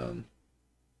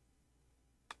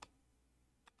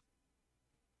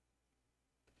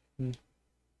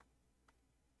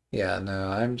 Yeah, no,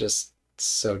 I'm just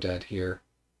so dead here.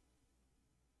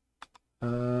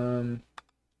 I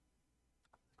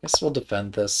guess we'll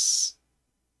defend this.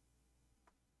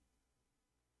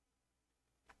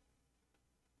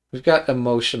 We've got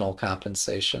emotional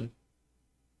compensation.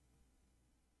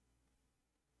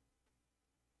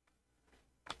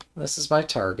 This is my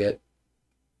target.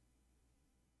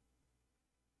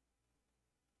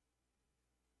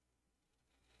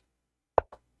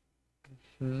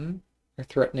 You're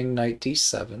threatening knight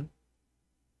d7.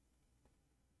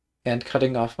 and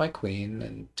cutting off my queen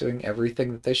and doing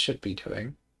everything that they should be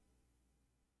doing.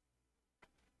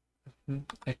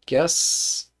 I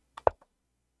guess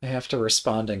I have to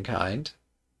respond in kind.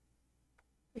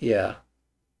 Yeah.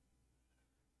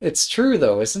 It's true,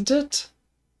 though, isn't it?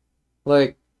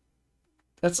 Like,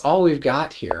 that's all we've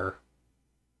got here.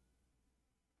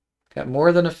 Got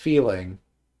more than a feeling.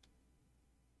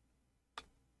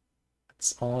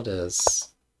 That's all it is.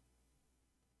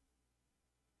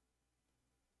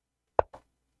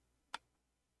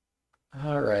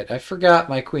 Alright, I forgot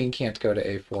my queen can't go to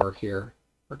a4 here.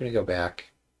 We're gonna go back.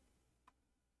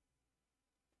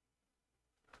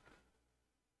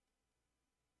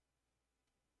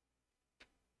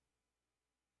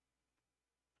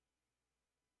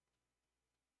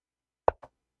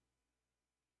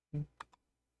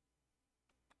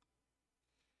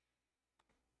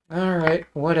 Alright,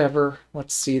 whatever.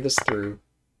 Let's see this through.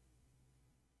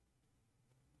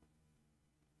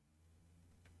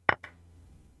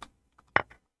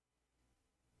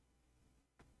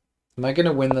 Am I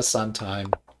gonna win this on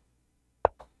time?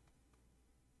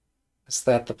 Is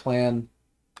that the plan?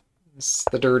 Is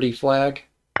the dirty flag?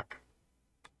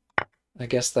 I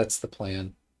guess that's the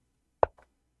plan.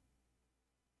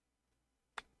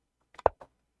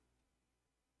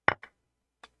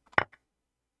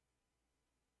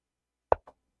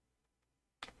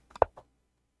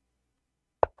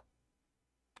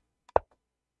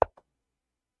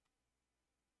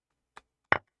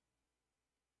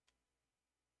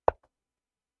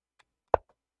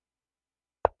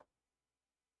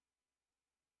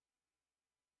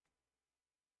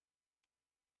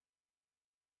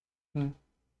 Hmm.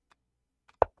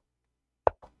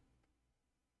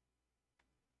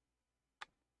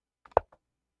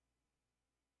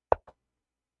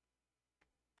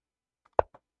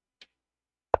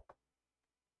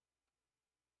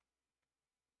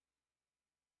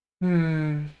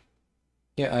 Hmm.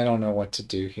 Yeah, I don't know what to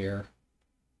do here.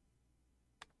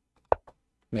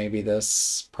 Maybe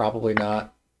this. Probably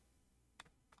not.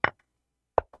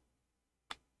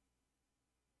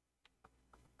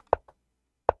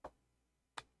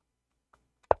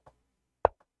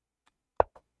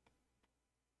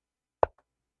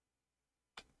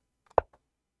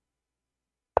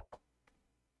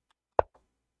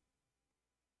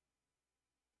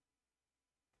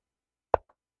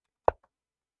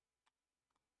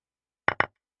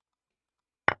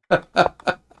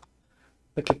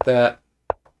 Look at that.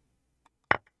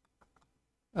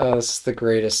 Oh, this is the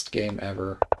greatest game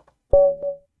ever.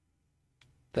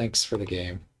 Thanks for the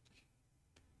game.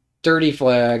 Dirty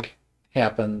flag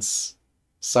happens.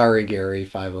 Sorry, Gary,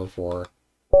 504.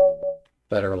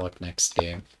 Better luck next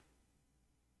game.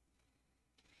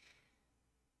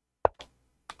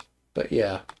 But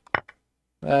yeah,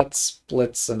 that's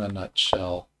Blitz in a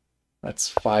nutshell.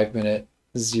 That's 5-minute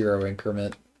zero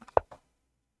increment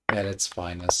at its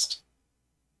finest.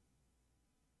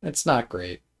 It's not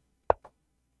great.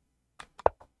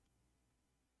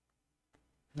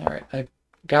 Alright, I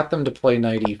got them to play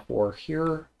knight e4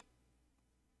 here,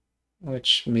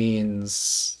 which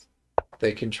means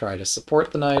they can try to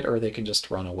support the knight or they can just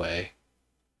run away.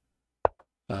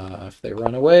 If they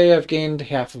run away, I've gained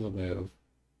half of a move.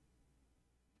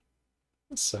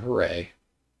 So hooray.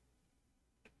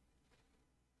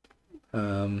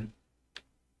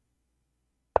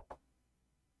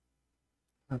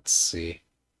 Let's see.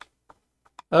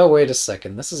 Oh, wait a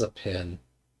second. This is a pin.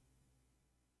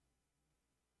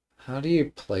 How do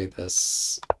you play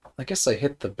this? I guess I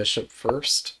hit the bishop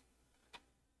first.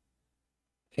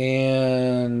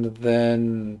 And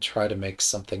then try to make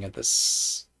something of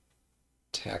this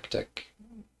tactic.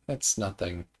 That's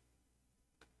nothing.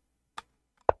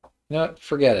 You know what?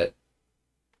 Forget it.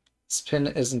 This pin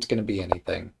isn't going to be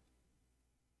anything.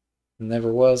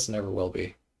 Never was, never will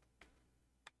be.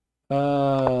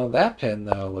 That pin,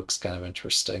 though, looks kind of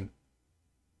interesting.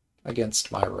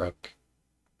 Against my rook.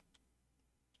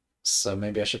 So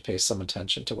maybe I should pay some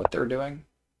attention to what they're doing.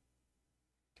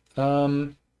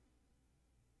 Yeah,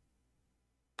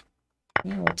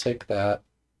 we'll take that.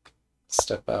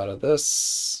 Step out of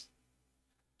this.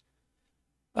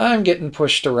 I'm getting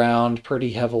pushed around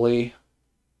pretty heavily.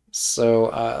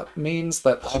 So, means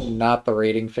that I'm not the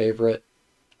rating favorite.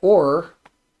 Or,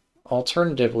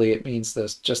 alternatively, it means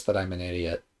this just that I'm an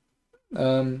idiot.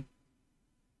 Time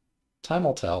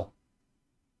will tell.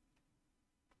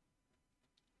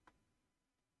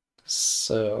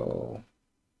 So,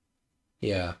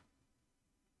 yeah.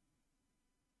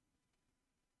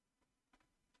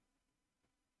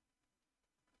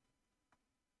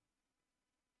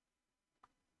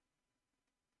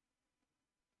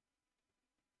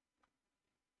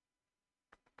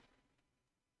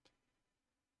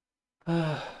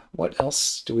 What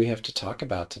else do we have to talk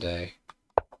about today?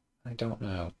 I don't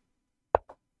know.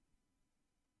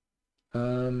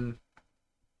 So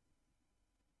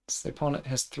the opponent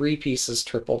has 3 pieces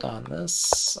tripled on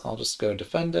this. I'll just go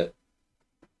defend it.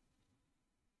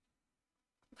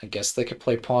 I guess they could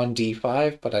play pawn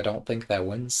d5, but I don't think that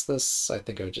wins this. I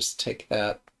think I would just take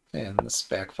that, and this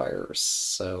backfires.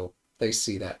 So they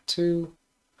see that too.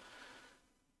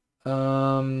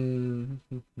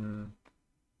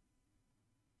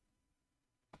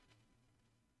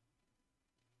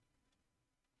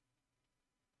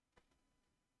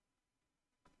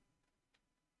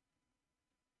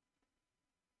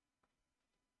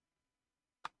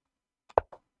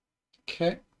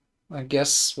 Okay, I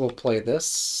guess we'll play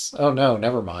this. Oh no,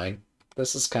 never mind.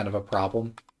 This is kind of a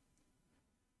problem.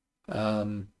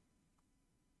 Um,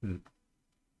 hmm.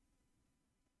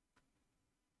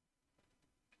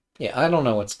 Yeah, I don't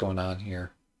know what's going on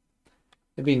here.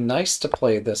 It'd be nice to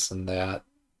play this and that,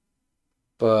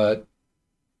 but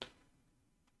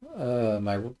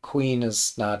my queen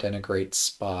is not in a great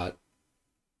spot.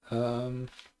 So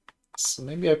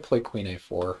maybe I play queen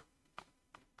a4.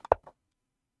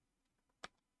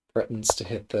 Threatens to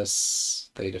hit this.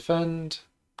 They defend.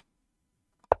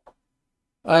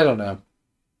 I don't know.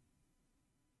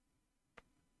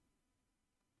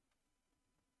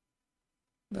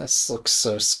 This looks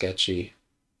so sketchy.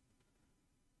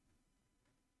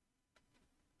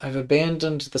 I've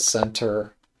abandoned the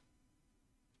center.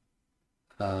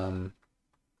 And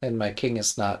my king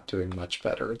is not doing much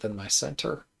better than my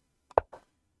center.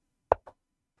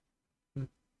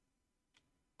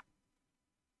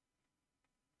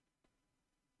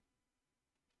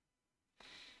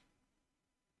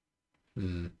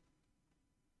 Hmm.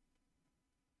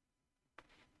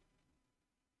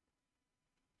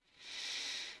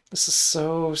 This is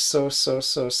so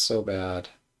bad.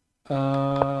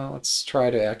 Let's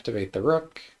try to activate the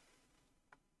rook.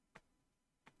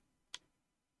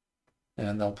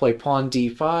 And they'll play pawn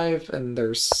d5, and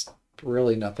there's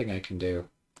really nothing I can do.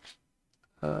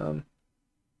 I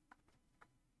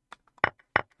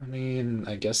mean,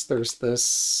 I guess there's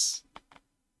this.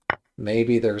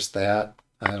 Maybe there's that.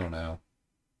 I don't know.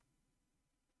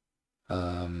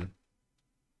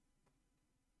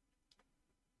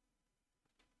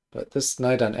 But this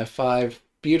knight on f5,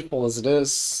 beautiful as it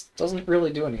is, doesn't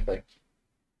really do anything.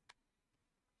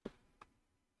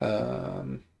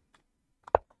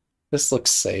 This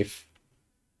looks safe.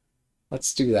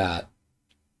 Let's do that.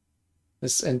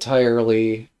 This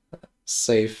entirely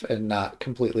safe and not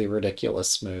completely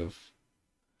ridiculous move.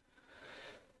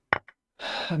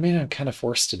 I mean, I'm kind of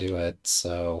forced to do it,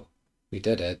 so we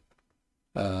did it.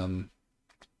 I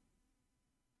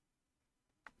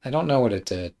don't know what it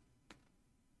did.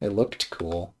 It looked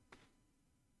cool.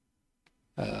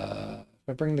 If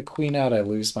I bring the queen out, I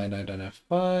lose my knight on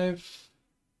f5.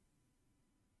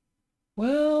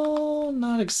 Well,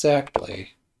 not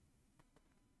exactly.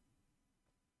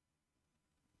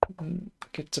 I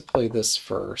get to play this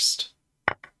first.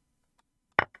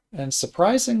 And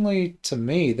surprisingly to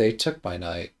me, they took my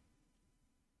knight.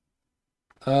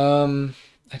 I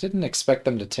didn't expect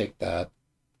them to take that.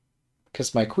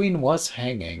 Because my queen was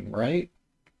hanging, right?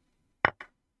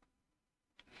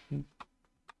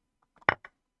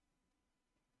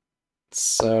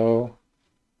 So,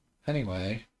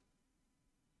 anyway,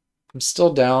 I'm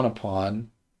still down a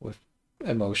pawn with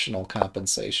emotional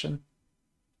compensation.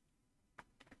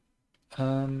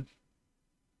 I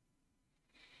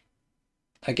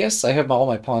guess I have all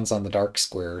my pawns on the dark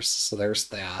squares, so there's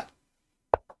that.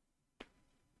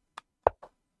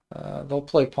 They'll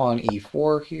play pawn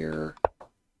e4 here.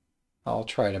 I'll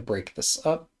try to break this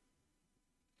up.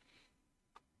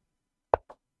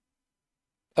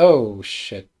 Oh,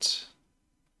 shit.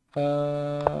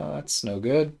 That's no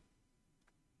good.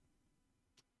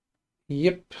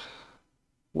 Yep.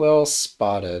 Well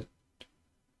spotted.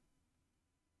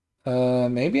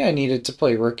 Maybe I needed to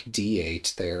play rook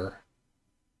d8 there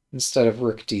instead of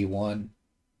rook d1.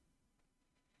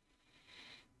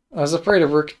 I was afraid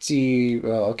of rook d...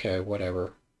 Well, okay,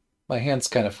 whatever. My hand's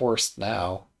kind of forced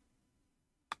now.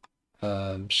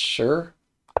 Sure.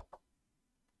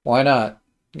 Why not?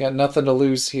 Got nothing to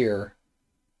lose here.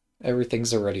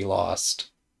 Everything's already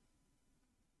lost.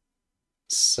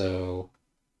 So...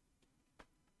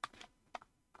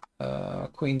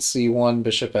 Queen c1,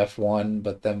 bishop f1,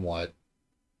 but then what?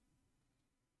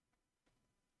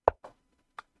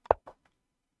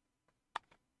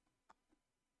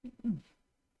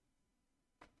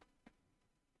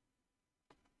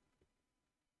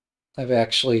 I've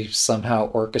actually somehow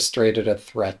orchestrated a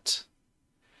threat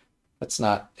that's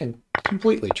not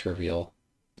completely trivial.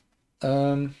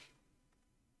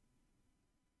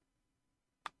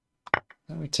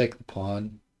 Let me take the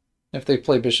pawn. If they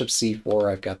play bishop c4,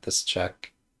 I've got this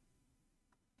check.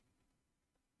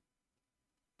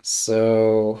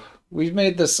 So we've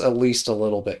made this at least a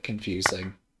little bit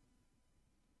confusing.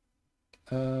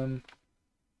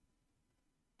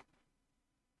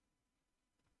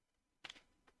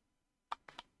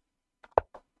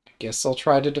 Guess I'll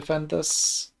try to defend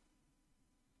this.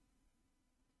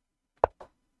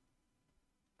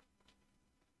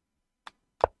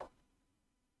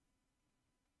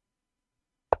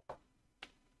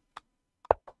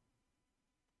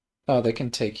 Oh, they can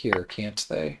take here, can't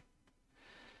they?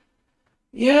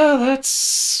 Yeah, that's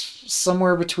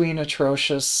somewhere between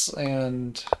atrocious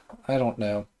and I don't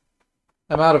know.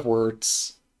 I'm out of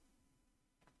words.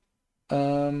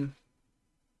 Oh,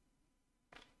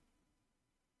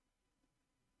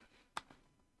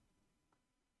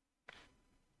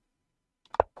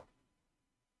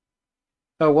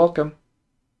 welcome.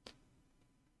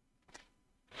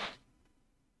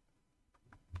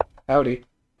 Howdy.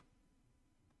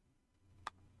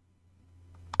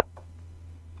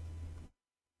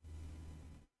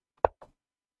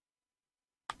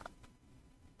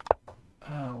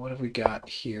 What have we got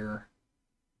here?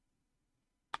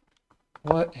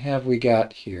 What have we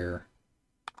got here?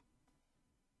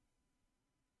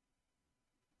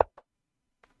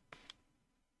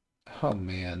 Oh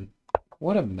man,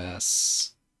 what a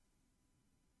mess.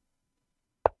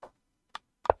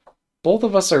 Both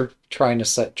of us are trying to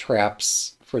set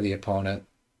traps for the opponent.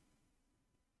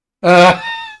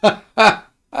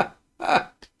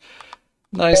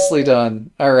 Nicely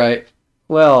done. All right.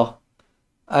 Well,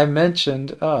 I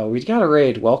mentioned... Oh, we got a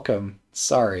raid. Welcome.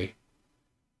 Sorry.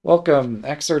 Welcome,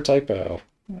 Xer Typo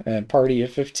and Party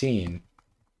of 15.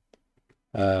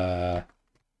 Yeah.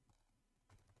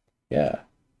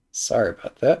 Sorry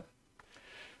about that.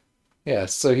 Yeah,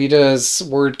 so he does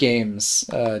word games.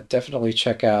 Definitely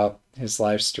check out his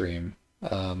live stream.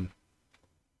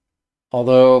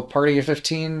 Although Party of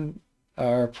 15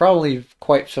 are probably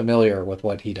quite familiar with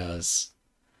what he does.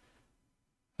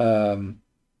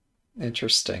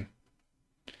 Interesting.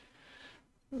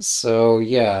 So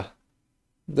yeah,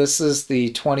 this is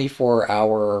the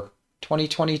 24-hour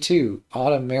 2022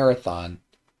 Autumn Marathon.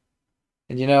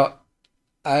 And you know,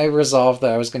 I resolved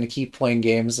that I was going to keep playing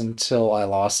games until I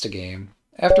lost a game,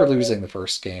 after losing the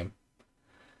first game.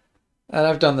 And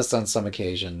I've done this on some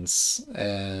occasions,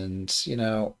 and, you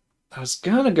know, I was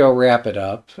going to go wrap it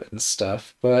up and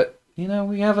stuff, but, you know,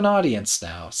 we have an audience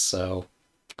now, so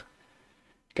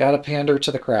gotta pander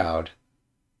to the crowd.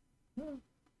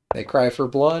 They cry for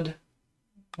blood?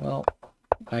 Well,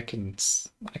 I can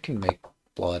make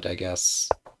blood, I guess,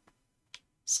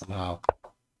 somehow.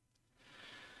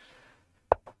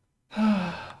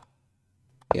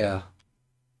 Yeah.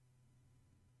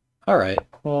 All right.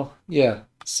 Well, yeah.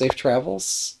 Safe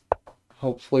travels.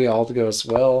 Hopefully all goes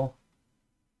well.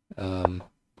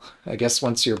 I guess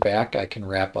once you're back, I can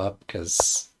wrap up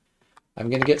because I'm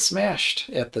gonna get smashed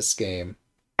at this game.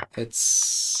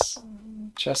 It's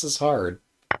chess is hard.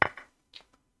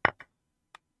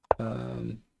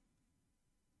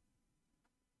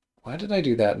 Why did I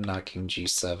do that and not King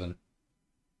G7?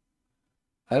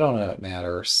 I don't know. It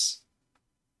matters.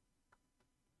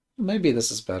 Maybe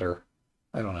this is better.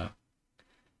 I don't know.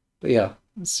 But yeah,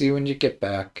 see you when you get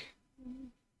back.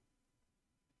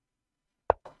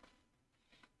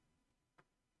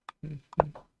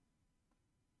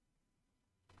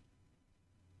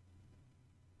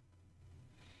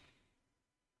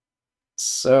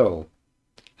 So,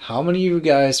 how many of you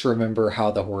guys remember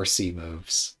how the horsey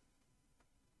moves?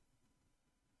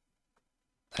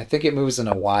 I think it moves in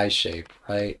a Y shape,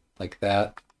 right? Like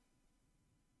that.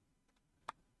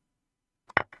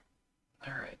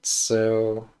 All right,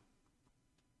 so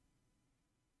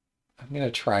I'm going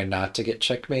to try not to get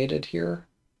checkmated here.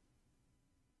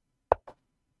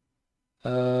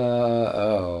 Oh.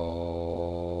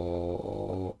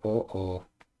 Uh-oh.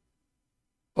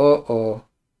 Uh-oh.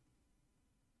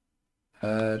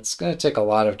 It's going to take a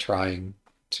lot of trying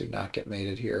to not get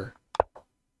mated here.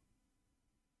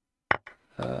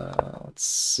 Let's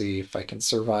see if I can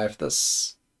survive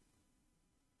this.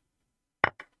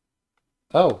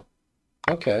 Oh,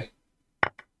 okay.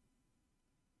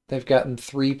 They've gotten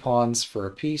 3 pawns for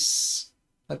a piece.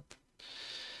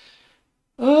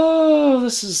 Oh,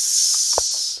 this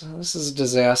is a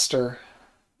disaster.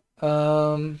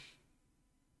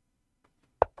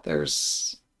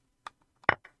 There's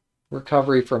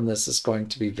recovery from this is going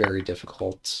to be very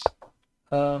difficult.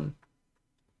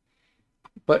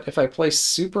 But if I play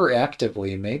super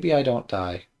actively, maybe I don't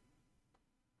die.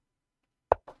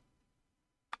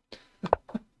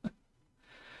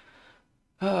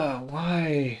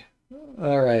 Why?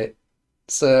 Alright.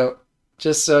 So,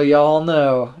 just so y'all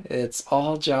know, it's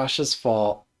all Josh's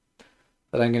fault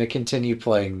that I'm going to continue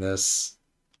playing this.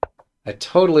 I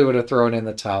totally would have thrown in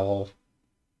the towel.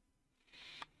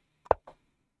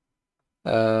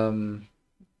 Um,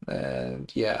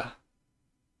 and yeah,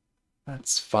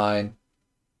 that's fine.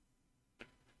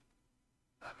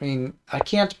 I mean, I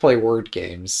can't play word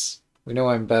games. We know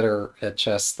I'm better at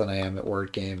chess than I am at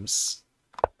word games.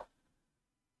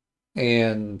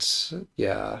 And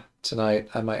yeah, tonight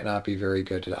I might not be very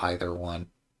good at either one.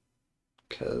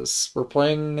 Because we're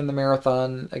playing in the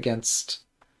marathon against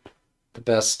the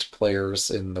best players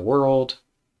in the world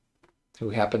who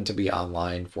happen to be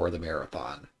online for the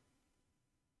marathon.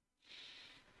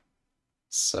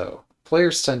 So,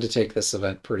 players tend to take this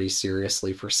event pretty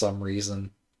seriously for some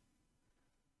reason.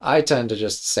 I tend to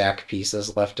just sack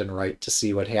pieces left and right to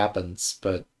see what happens,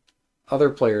 but other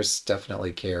players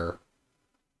definitely care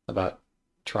about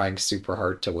trying super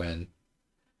hard to win.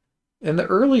 In the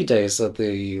early days of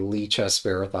the Lichess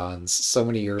marathons, so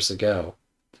many years ago,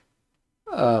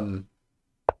 um,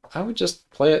 I would just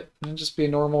play it and just be a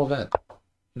normal event.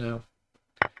 No.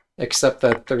 Except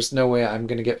that there's no way I'm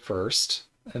going to get first.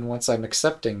 And once I'm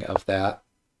accepting of that,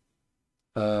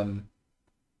 um,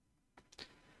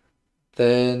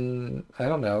 then, I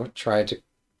don't know, try to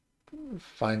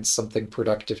find something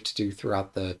productive to do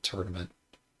throughout the tournament.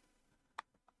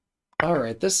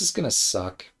 Alright, this is going to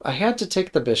suck. I had to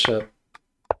take the bishop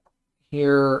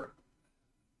here,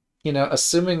 you know,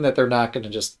 assuming that they're not going to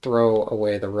just throw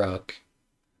away the rook.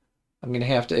 I'm going to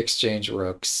have to exchange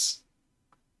rooks,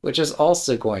 which is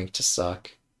also going to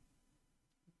suck.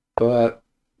 But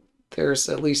there's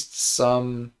at least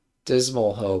some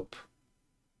dismal hope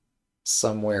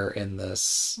somewhere in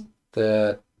this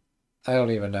that I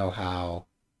don't even know how.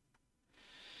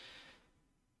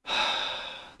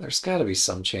 There's got to be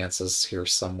some chances here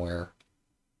somewhere.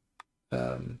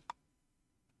 Um,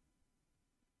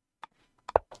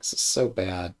 this is so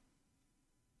bad.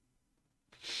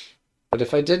 But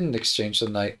if I didn't exchange the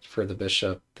knight for the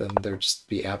bishop, then there'd just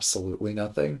be absolutely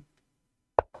nothing.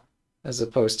 As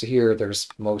opposed to here, there's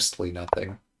mostly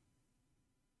nothing.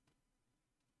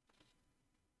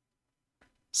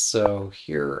 So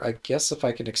here, I guess if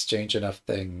I can exchange enough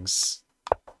things,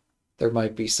 there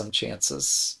might be some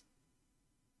chances.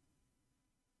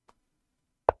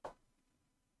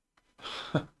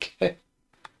 Okay,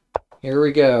 here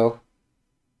we go.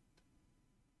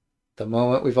 The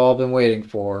moment we've all been waiting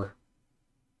for.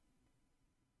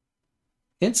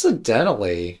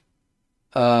 Incidentally,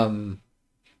 um,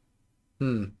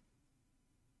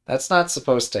 that's not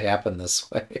supposed to happen this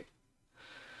way.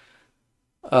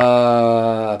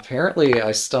 Apparently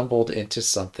I stumbled into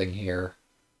something here.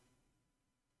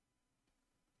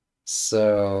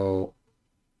 So,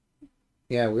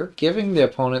 yeah, we're giving the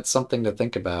opponent something to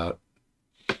think about.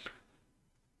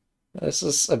 This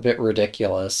is a bit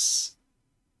ridiculous.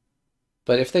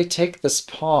 But if they take this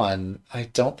pawn, I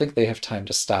don't think they have time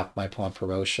to stop my pawn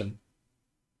promotion.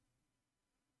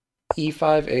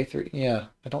 E5, A3, yeah,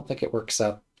 I don't think it works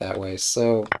out that way.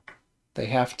 So they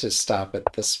have to stop it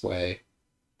this way.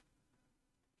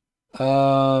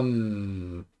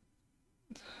 And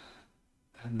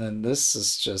then this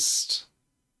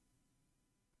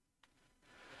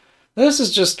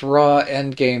is just raw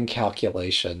endgame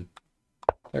calculation.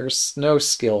 There's no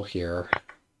skill here.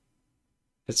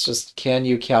 It's just, can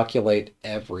you calculate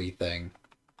everything?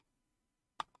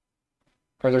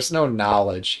 Or there's no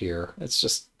knowledge here. It's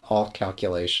just all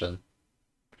calculation.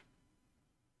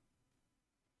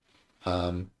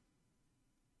 Um,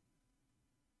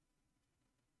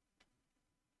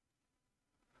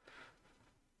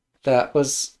 that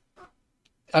was...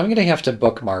 I'm going to have to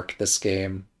bookmark this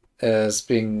game as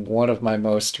being one of my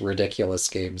most ridiculous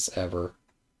games ever.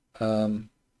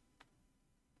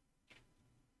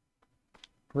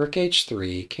 Rook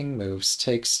h3, king moves,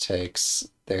 takes,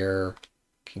 there,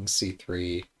 king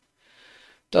c3.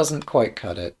 Doesn't quite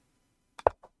cut it.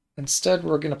 Instead,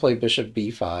 we're going to play bishop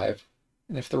b5.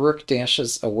 And if the rook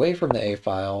dashes away from the a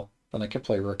file, then I can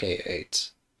play rook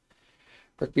a8.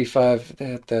 Rook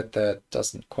b5, that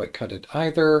doesn't quite cut it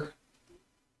either.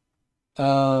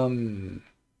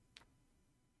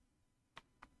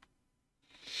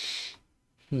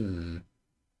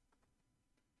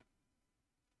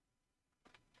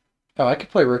 Oh, I could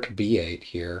play rook b8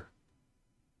 here.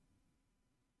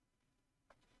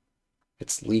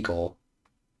 It's legal.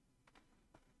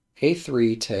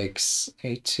 A3 takes,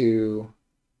 A2,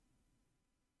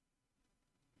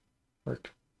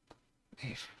 rook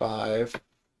A5.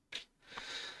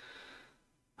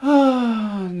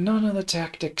 None of the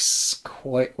tactics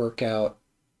quite work out.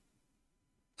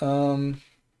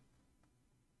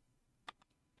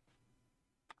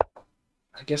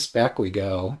 I guess back we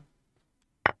go.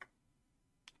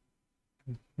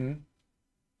 Hmm.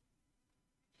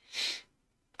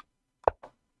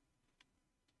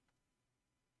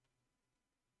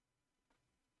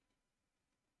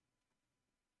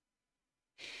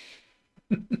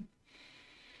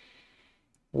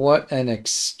 What an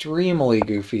extremely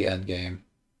goofy endgame.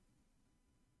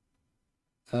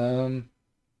 Okay,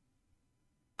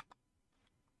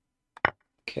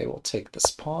 we'll take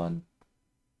this pawn.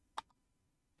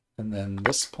 And then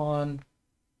this pawn.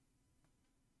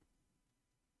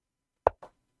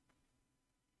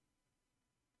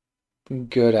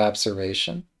 Good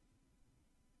observation.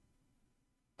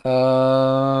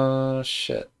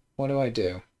 Shit. What do I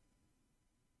do?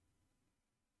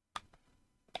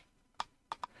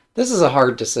 This is a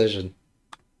hard decision.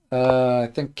 I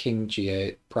think king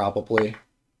g8, probably.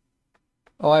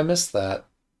 Oh, I missed that.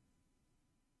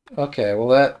 Okay, well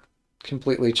that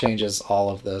completely changes all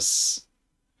of this.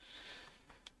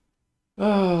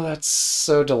 Oh, that's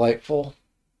so delightful.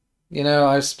 You know,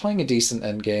 I was playing a decent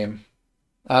endgame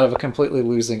out of a completely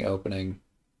losing opening.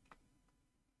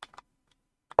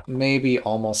 Maybe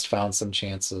almost found some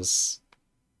chances.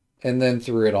 And then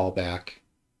threw it all back.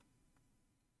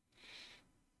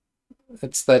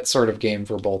 It's that sort of game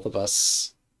for both of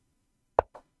us.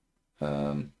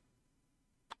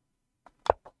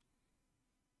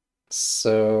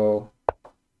 So,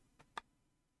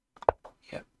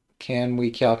 yeah. Can we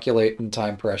calculate in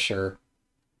time pressure?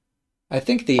 I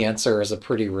think the answer is a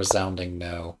pretty resounding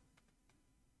no.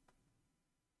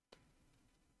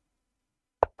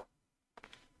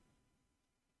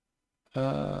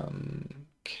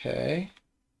 Okay.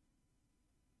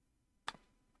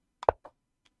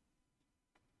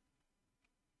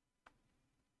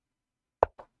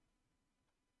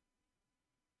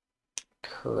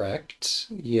 Correct.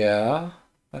 Yeah,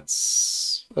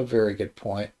 that's a very good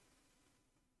point.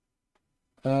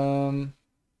 Um,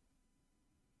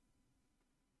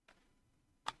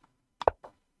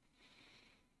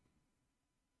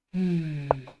 hmm.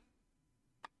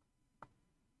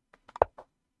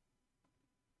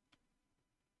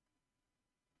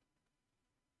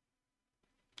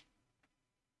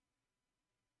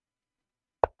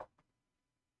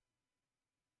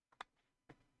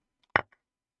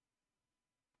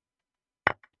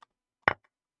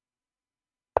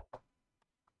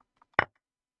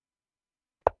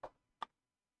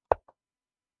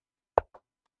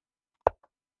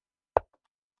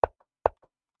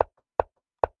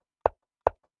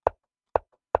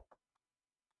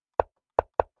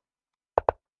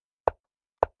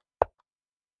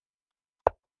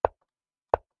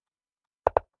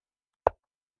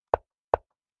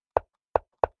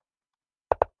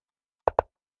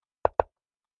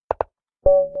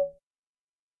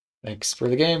 Thanks for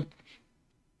the game.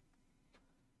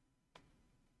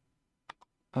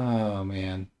 Oh,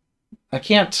 man. I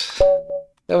can't...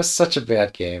 That was such a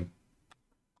bad game.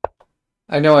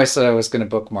 I know I said I was going to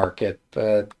bookmark it,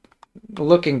 but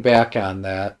looking back on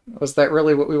that, was that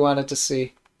really what we wanted to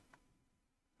see?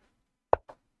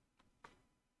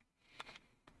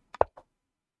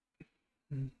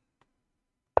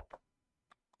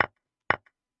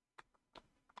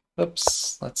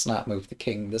 Oops, let's not move the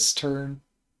king this turn.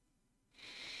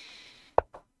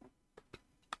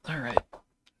 All right.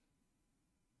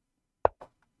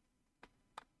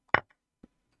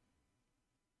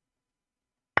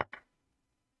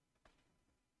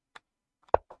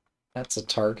 That's a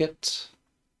target.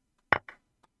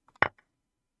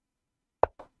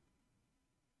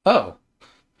 Oh,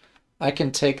 I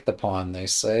can take the pawn, they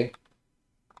say.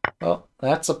 Well,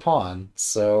 that's a pawn,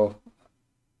 so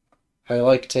I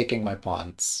like taking my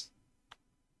pawns.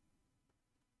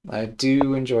 I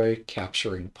do enjoy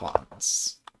capturing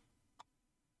pawns.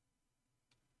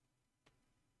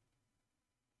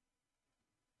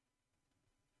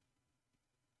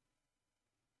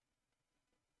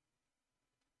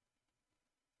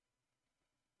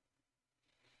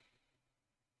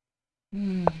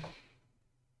 Hmm.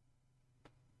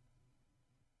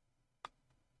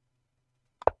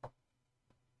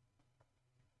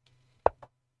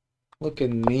 Look at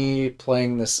me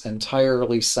playing this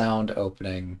entirely sound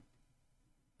opening.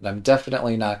 And I'm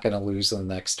definitely not going to lose in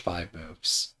the next 5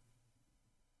 moves.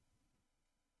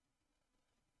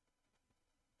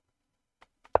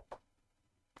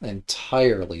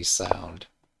 Entirely sound.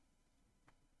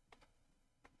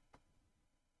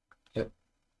 Yep.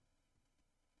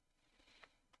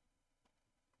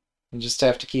 You just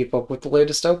have to keep up with the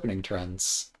latest opening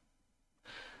trends.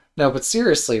 No, but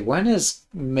seriously, when is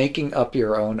making up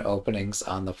your own openings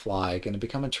on the fly going to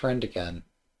become a trend again?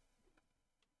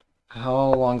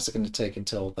 How long is it going to take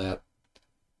until that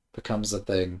becomes a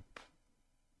thing.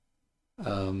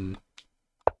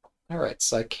 Alright,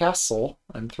 so I castle.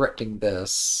 I'm threatening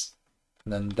this.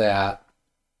 And then that.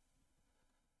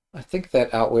 I think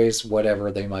that outweighs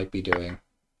whatever they might be doing.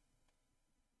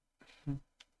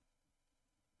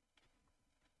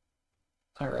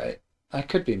 Alright, I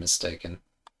could be mistaken.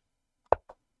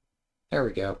 There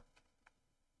we go.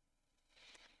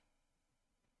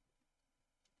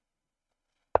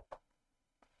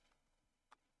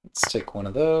 Let's take one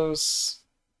of those.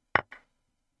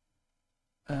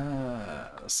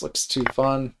 This looks too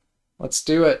fun. Let's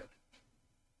do it.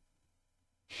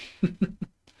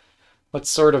 What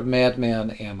sort of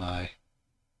madman am I?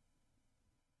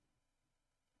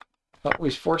 But we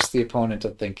forced the opponent to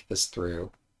think this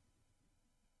through.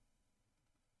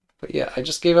 But yeah, I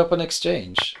just gave up an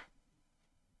exchange.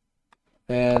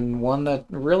 And one that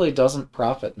really doesn't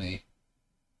profit me.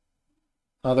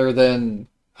 Other than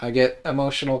I get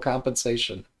emotional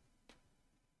compensation.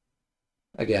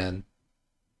 Again.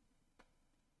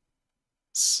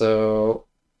 So,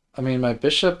 I mean, my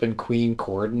bishop and queen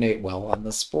coordinate well on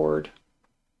this board.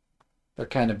 They're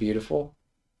kind of beautiful.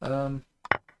 But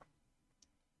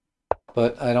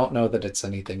I don't know that it's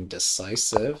anything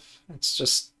decisive. It's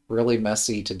just really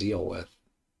messy to deal with.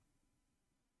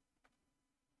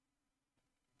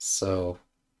 So,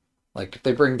 like, if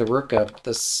they bring the rook up,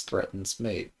 this threatens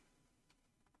mate.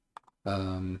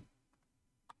 And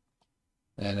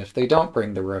if they don't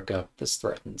bring the rook up, this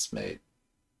threatens mate.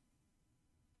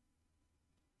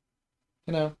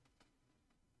 You know,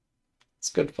 it's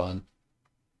good fun.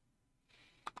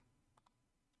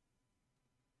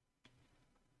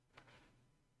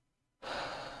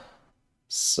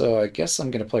 So I guess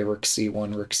I'm going to play rook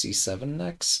c1, rook c7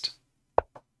 next.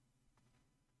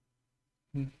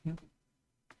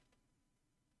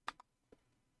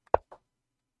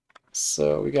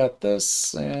 So we got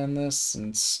this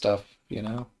and stuff, you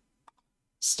know.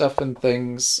 Stuff and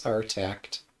things are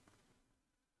attacked.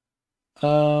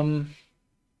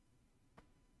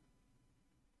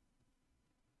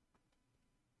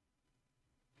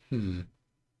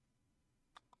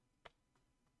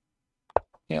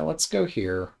 Yeah, let's go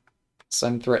here. So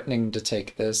I'm threatening to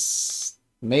take this.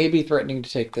 Maybe threatening to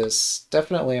take this.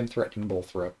 Definitely I'm threatening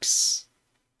both rooks.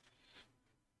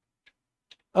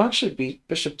 Oh, actually,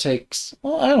 bishop takes...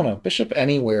 Well, I don't know. Bishop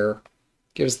anywhere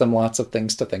gives them lots of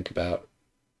things to think about.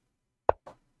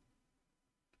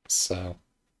 So...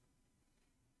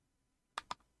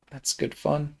 that's good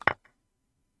fun.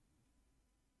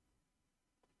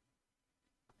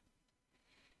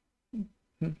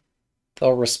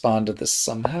 They'll respond to this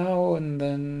somehow, and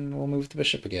then we'll move the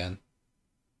bishop again.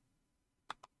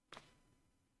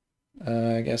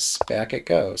 I guess back it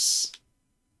goes.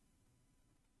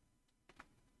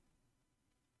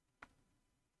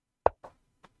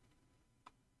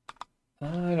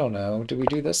 I don't know. Do we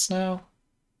do this now?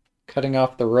 Cutting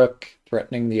off the rook,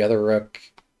 threatening the other rook,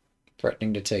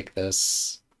 threatening to take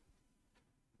this.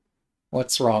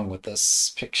 What's wrong with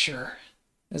this picture?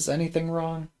 Is anything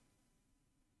wrong?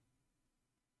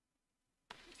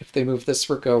 If they move this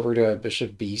rook over to a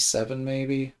bishop b7,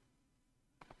 maybe?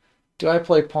 Do I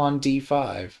play pawn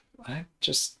d5? I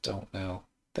just don't know.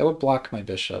 That would block my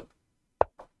bishop.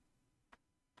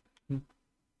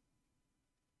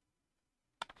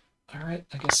 Alright,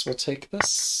 I guess we'll take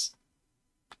this.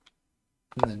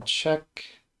 And then check.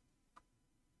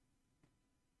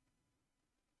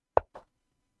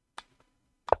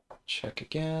 Check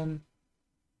again.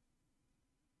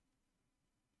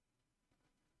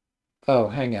 Oh,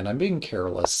 hang on, I'm being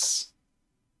careless.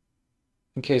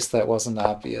 In case that wasn't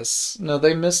obvious. No,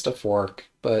 they missed a fork,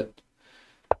 but...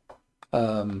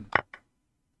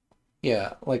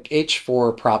 yeah, like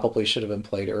h4 probably should have been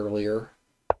played earlier.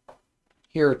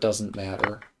 Here it doesn't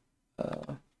matter.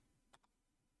 Alright,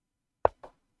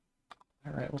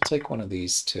 we'll take one of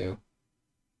these too.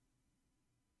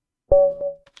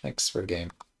 Thanks for the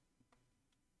game.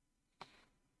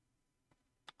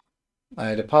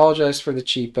 I'd apologize for the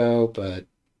cheapo, but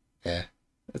yeah,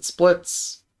 it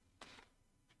splits.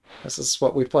 This is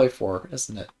what we play for,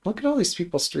 isn't it? Look at all these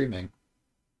people streaming.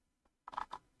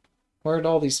 Where did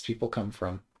all these people come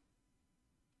from?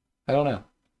 I don't know.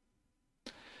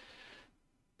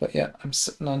 But yeah, I'm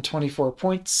sitting on 24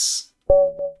 points.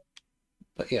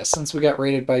 But yeah, since we got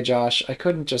raided by Josh, I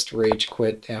couldn't just rage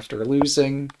quit after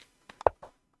losing.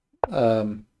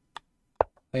 I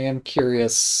am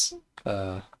curious.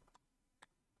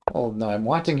 Well, no, I'm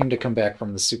wanting him to come back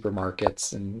from the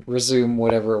supermarkets and resume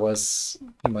whatever it was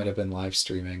he might have been live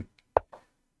streaming.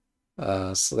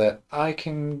 So that I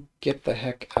can get the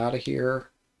heck out of here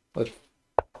with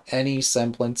any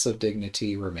semblance of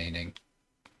dignity remaining.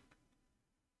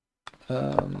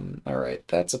 Alright,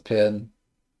 that's a pin.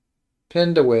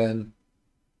 Pin to win.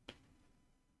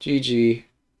 GG.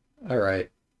 Alright.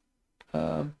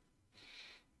 No,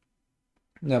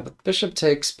 but bishop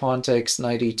takes, pawn takes,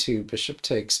 knight e2, bishop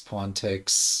takes, pawn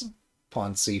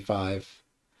c5.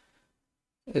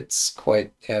 It's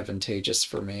quite advantageous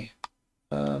for me.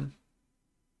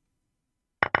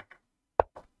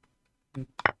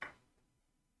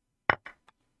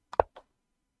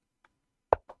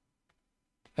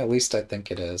 At least I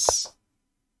think it is.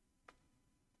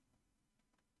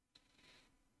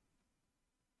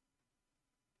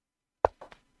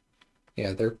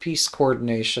 Yeah, their piece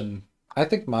coordination. I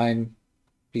think mine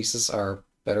pieces are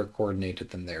better coordinated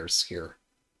than theirs here.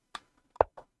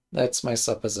 That's my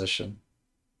supposition.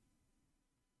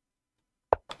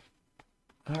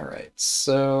 Alright,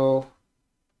 so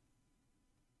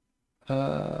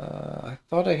I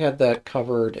thought I had that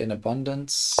covered in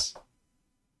abundance.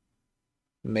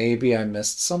 Maybe I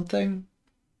missed something.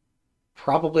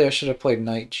 Probably I should have played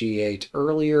knight g8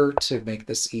 earlier to make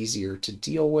this easier to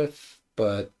deal with,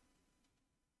 but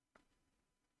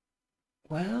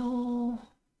well,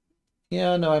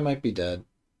 yeah, no, I might be dead.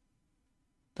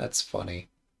 That's funny.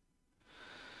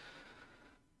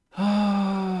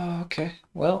 Okay,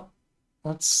 well,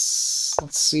 let's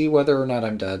see whether or not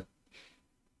I'm dead.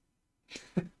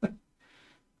 We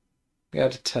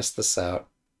got to test this out.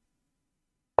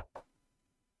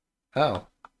 Oh.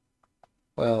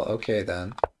 Well, okay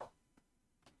then.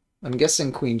 I'm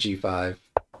guessing queen g5.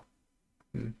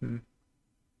 Mm-hmm.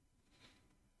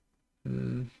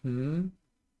 Mm-hmm.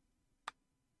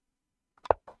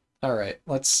 Alright,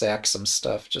 let's sack some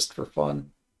stuff just for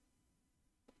fun.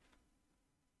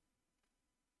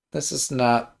 This is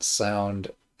not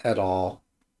sound at all,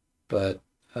 but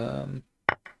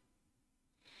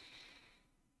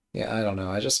yeah, I don't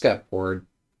know. I just got bored.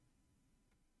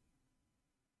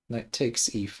 Knight takes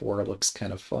e4 looks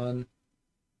kind of fun.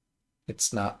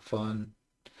 It's not fun.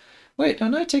 Wait, no,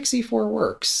 knight takes e4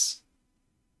 works.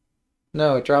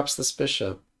 No, it drops this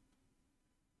bishop.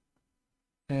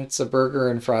 It's a burger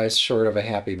and fries short of a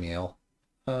Happy Meal.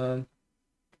 I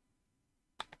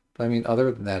mean,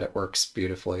 other than that, it works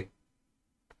beautifully.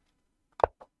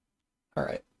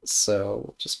 Alright, so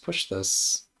we'll just push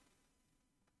this.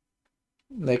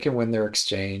 They can win their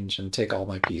exchange and take all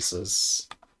my pieces.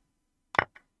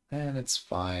 And it's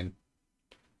fine.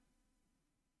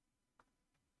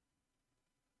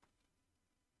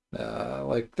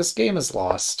 Like, this game is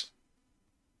lost.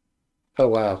 Oh,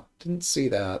 wow. Didn't see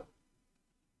that.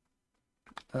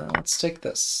 Let's take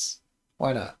this.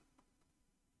 Why not?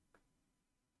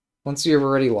 Once you've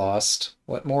already lost,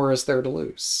 what more is there to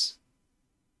lose?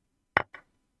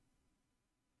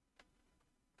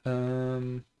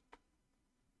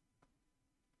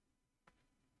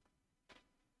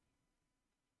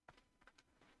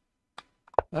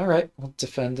 Alright, we'll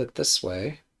defend it this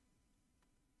way.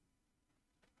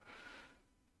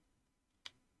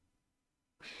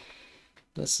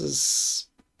 This is...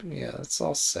 yeah, it's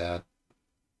all sad.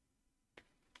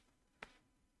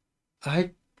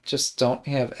 I just don't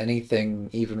have anything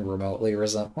even remotely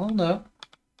well, no.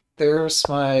 There's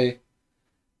my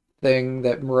thing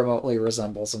that remotely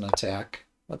resembles an attack.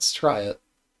 Let's try it.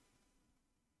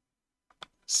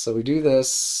 So we do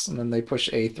this, and then they push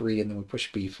a3, and then we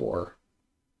push b4.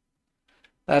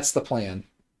 That's the plan.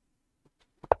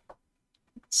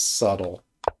 Subtle.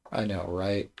 I know,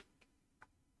 right?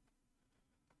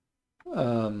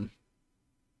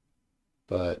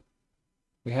 But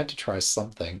we had to try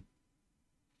something.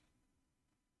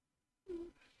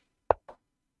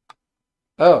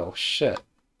 Oh, shit.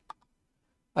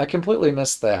 I completely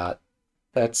missed that.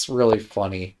 That's really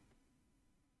funny.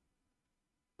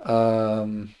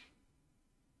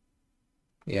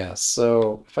 Yeah,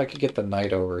 so if I could get the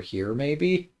knight over here,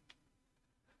 maybe?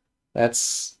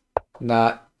 That's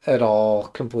not at all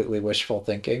completely wishful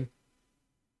thinking.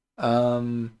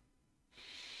 Mm-hmm.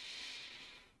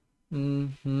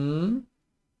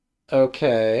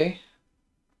 Okay.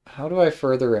 How do I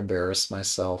further embarrass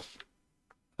myself?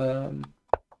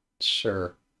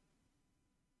 Sure.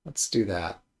 Let's do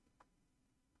that.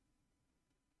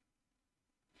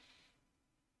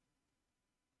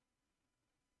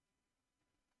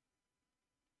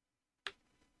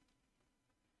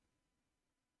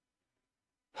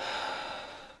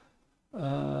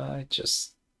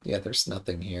 Yeah, there's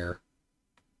nothing here.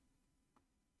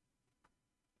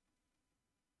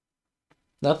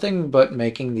 Nothing but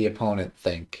making the opponent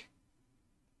think.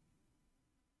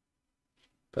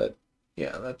 But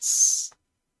yeah, that's...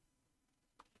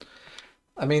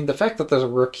 I mean, the fact that the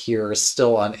rook here is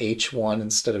still on h1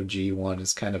 instead of g1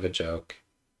 is kind of a joke.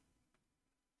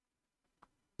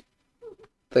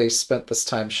 they spent this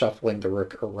time shuffling the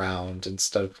rook around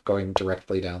instead of going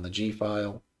directly down the g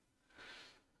file.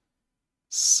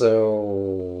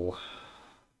 So,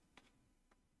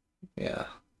 yeah.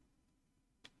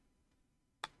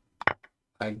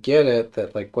 I get it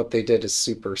that like what they did is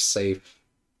super safe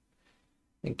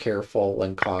and careful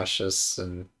and cautious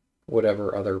and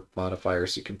whatever other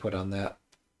modifiers you can put on that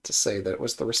to say that it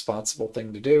was the responsible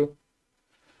thing to do.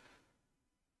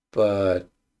 But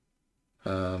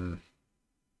um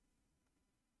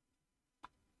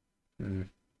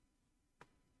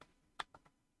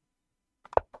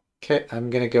okay, I'm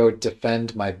gonna go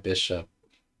defend my bishop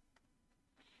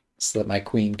so that my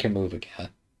queen can move again.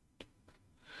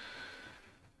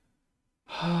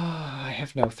 I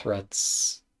have no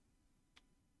threats.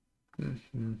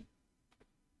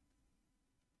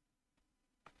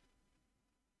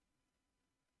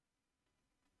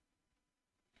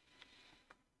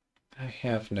 I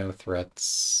have no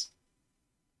threats.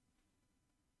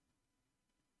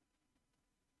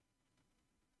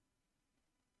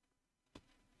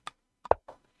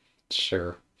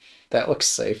 Sure. That looks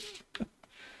safe.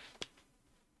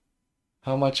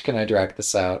 How much can I drag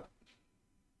this out?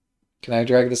 Can I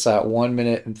drag this out 1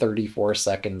 minute and 34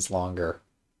 seconds longer?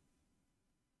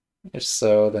 If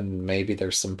so, then maybe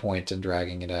there's some point in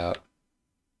dragging it out.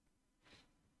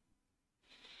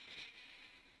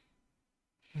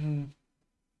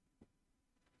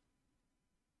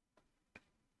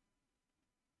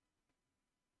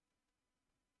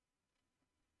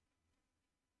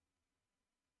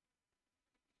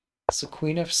 So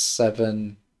queen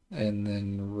f7 and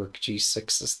then rook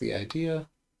g6 is the idea.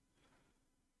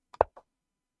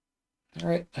 All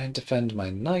right, I defend my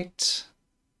knight.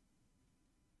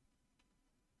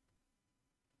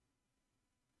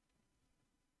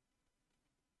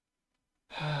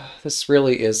 This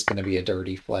really is going to be a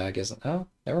dirty flag, isn't it? Oh,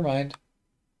 never mind.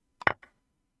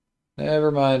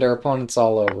 Never mind, our opponent's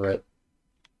all over it.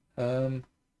 Our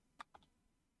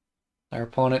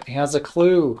opponent has a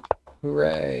clue.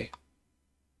 Hooray.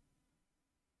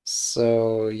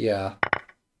 So, yeah.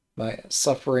 My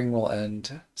suffering will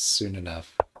end soon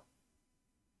enough.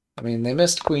 I mean, they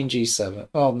missed queen g7.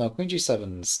 Oh, no, queen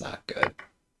g7 is not good.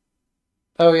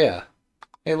 Oh, yeah.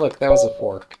 Hey, look, that was a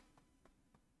fork.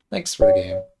 Thanks for the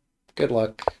game. Good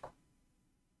luck.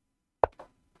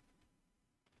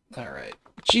 Alright.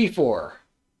 G4.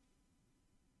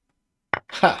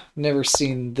 Ha! Never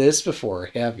seen this before,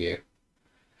 have you?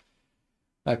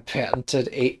 My patented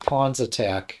 8 pawns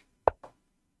attack.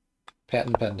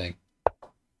 Patent pending.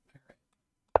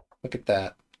 Look at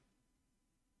that.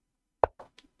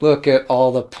 Look at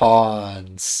all the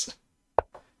pawns.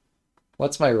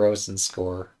 What's my Rosen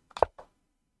score?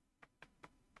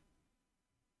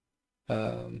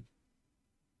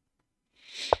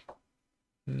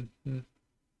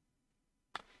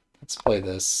 Let's play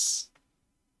this.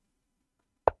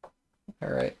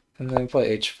 Alright, and then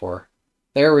play h4.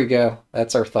 There we go.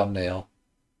 That's our thumbnail.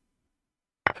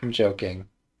 I'm joking.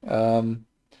 Alright,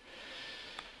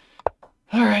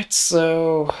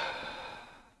 so...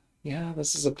 yeah,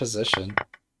 this is a position,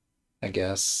 I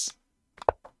guess,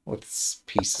 with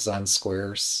pieces on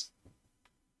squares.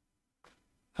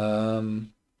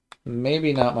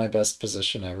 Maybe not my best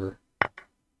position ever.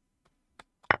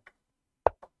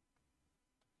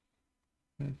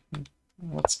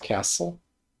 What's castle?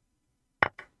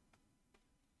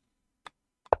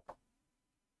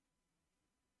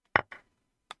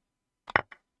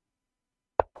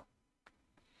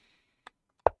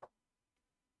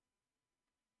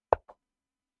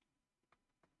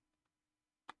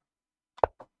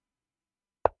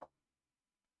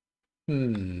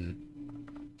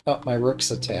 Oh, my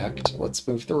rook's attacked. Let's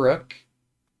move the rook.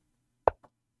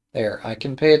 There, I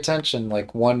can pay attention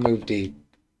like one move deep.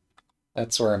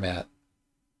 That's where I'm at.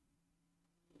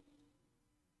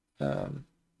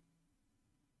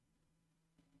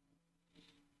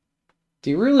 Do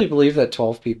you really believe that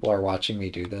 12 people are watching me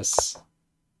do this?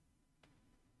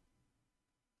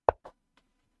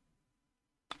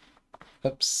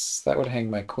 Oops, that would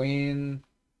hang my queen.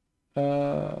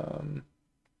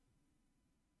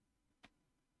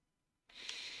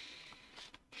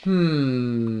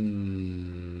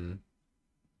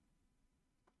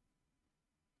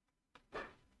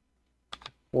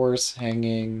 Four's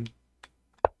hanging.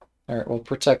 Alright, we'll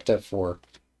protect f4.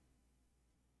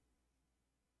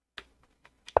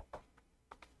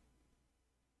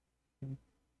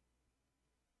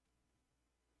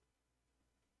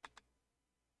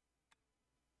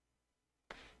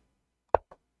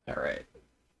 Alright.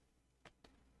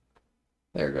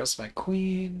 There goes my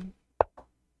queen.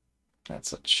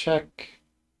 That's a check.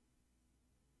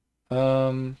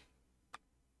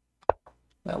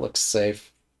 That looks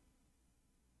safe.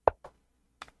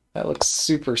 That looks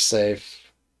super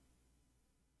safe.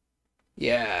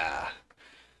 Yeah.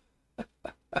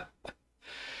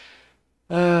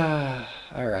 All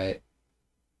right.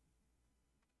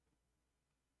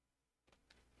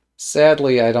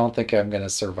 Sadly, I don't think I'm going to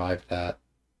survive that.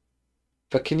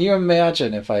 But can you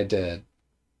imagine if I did?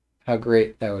 How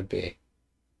great that would be.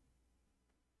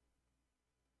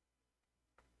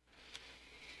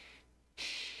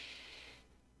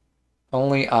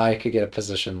 Only I could get a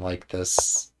position like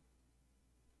this.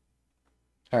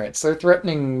 Alright, so they're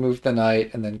threatening move the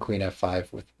knight and then queen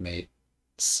f5 with mate.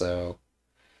 So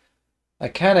I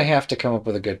kind of have to come up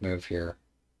with a good move here.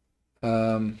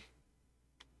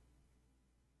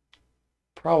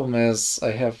 Problem is,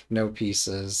 I have no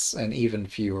pieces and even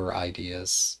fewer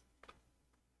ideas.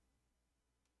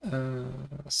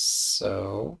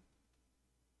 So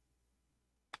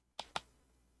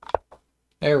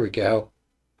there we go.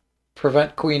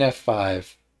 Prevent queen f5,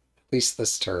 at least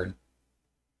this turn.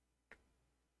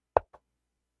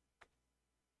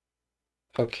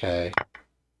 Okay.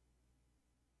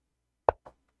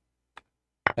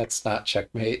 That's not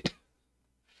checkmate.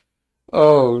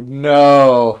 Oh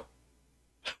no.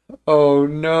 Oh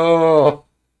no.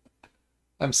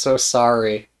 I'm so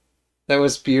sorry. That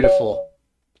was beautiful.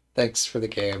 Thanks for the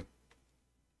game.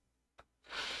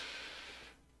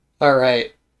 All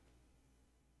right.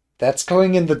 That's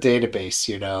going in the database,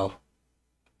 you know.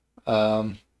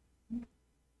 Um,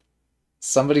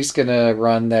 Somebody's gonna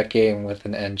run that game with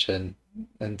an engine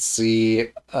and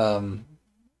see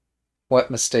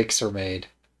what mistakes are made.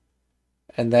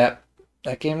 And that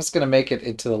game is gonna make it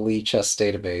into the Lichess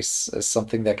database as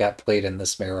something that got played in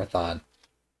this marathon.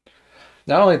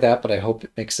 Not only that, but I hope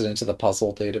it makes it into the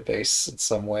puzzle database in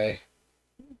some way.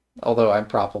 Although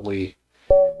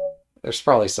there's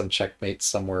probably some checkmates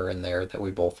somewhere in there that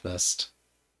we both missed.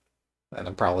 And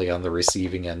I'm probably on the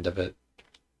receiving end of it.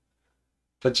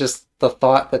 But just the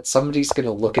thought that somebody's going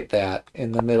to look at that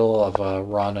in the middle of a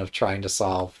run of trying to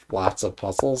solve lots of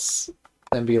puzzles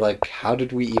and be like, how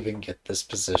did we even get this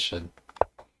position?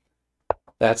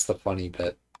 That's the funny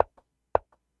bit.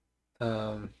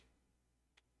 Um,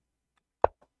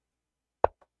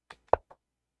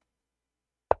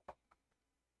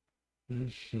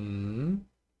 hmm.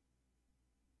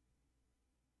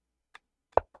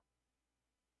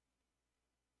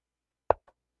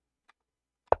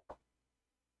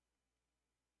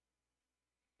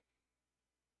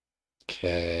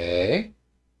 Okay.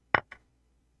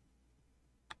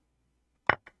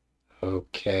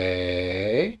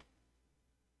 Okay.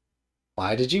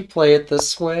 Why did you play it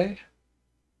this way?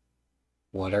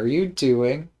 What are you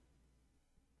doing?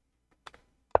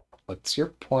 What's your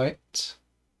point?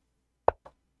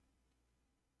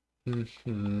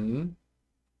 Hmm.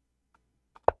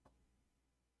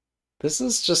 This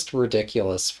is just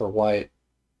ridiculous for White.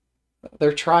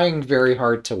 They're trying very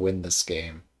hard to win this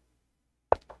game.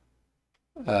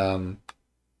 Um,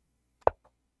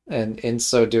 and in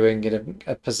so doing, get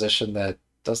a position that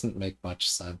doesn't make much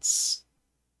sense.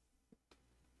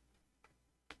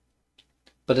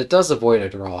 But it does avoid a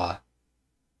draw.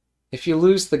 If you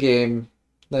lose the game,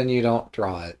 then you don't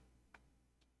draw it.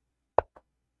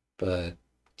 But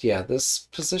yeah, this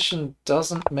position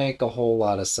doesn't make a whole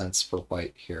lot of sense for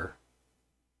White here.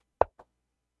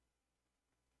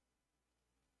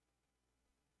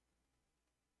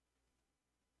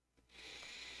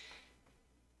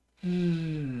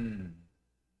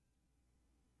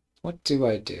 What do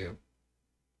I do?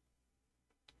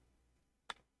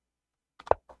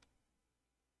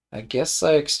 I guess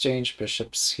I exchange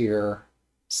bishops here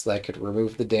so that I could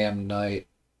remove the damn knight.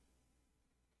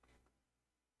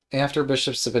 After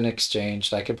bishops have been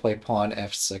exchanged, I can play pawn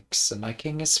f6, and my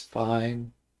king is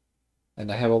fine.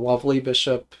 And I have a lovely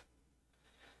bishop.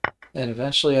 And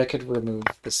eventually I could remove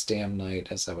this damn knight,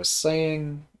 as I was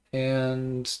saying,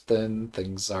 and then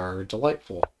things are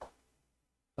delightful.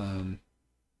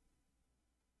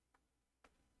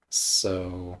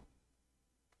 So...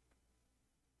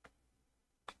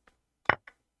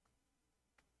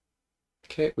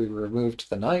 Okay, we removed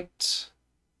the knight.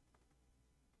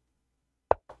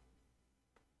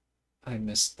 I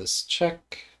missed this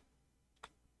check.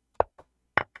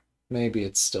 Maybe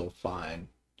it's still fine.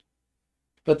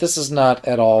 But this is not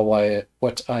at all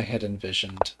what I had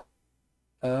envisioned.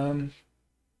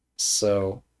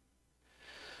 So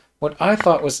what I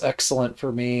thought was excellent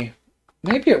for me,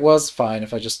 maybe it was fine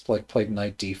if I just like played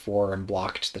knight d4 and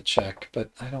blocked the check, but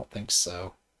I don't think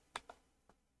so.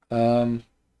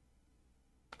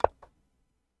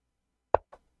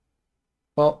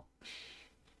 Well,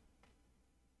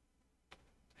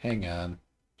 hang on.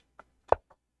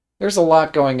 There's a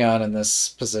lot going on in this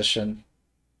position.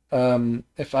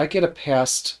 If I get a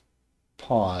passed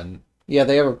pawn, yeah,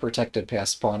 they have a protected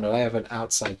passed pawn, but I have an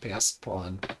outside passed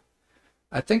pawn.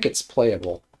 I think it's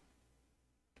playable.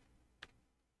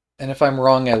 And if I'm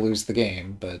wrong, I lose the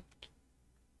game, but,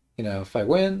 you know, if I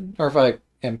win, or if I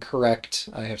am correct,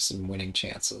 I have some winning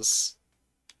chances.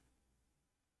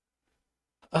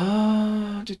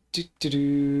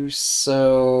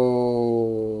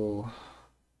 So...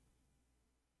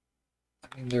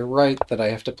 I mean, they're right that I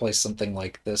have to play something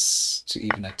like this to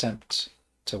even attempt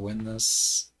to win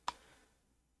this.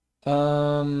 I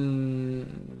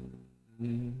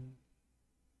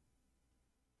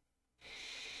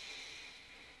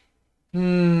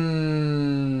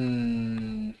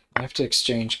have to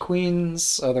exchange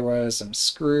queens, otherwise I'm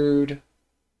screwed.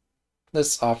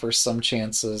 This offers some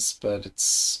chances, but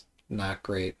it's not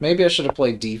great. Maybe I should have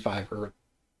played d5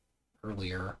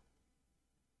 earlier.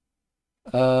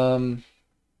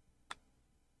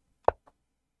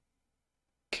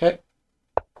 Okay.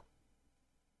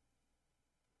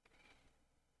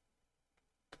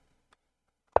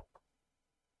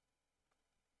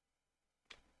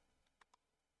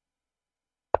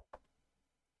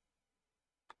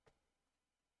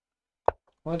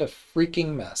 What a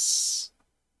freaking mess.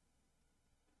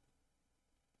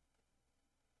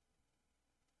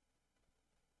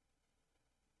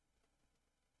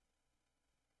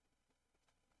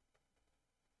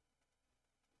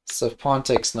 So if pawn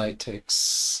takes, knight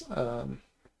takes. Hmm.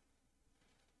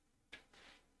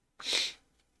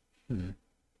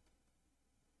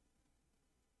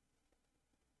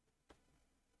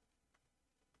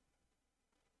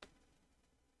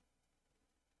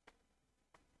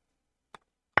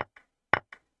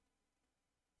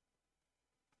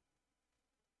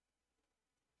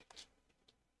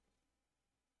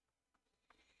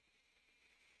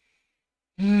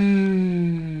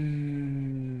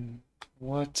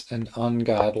 What an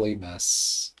ungodly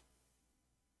mess.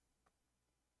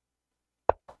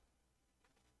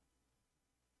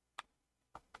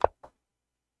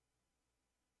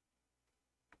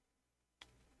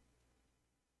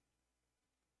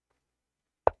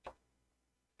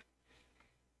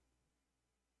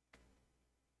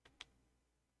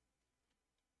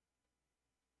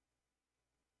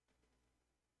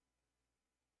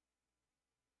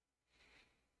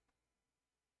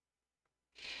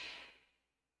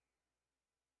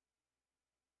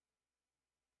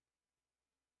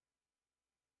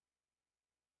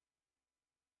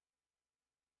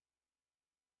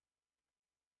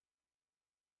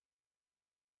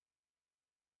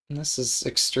 This is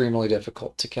extremely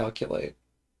difficult to calculate.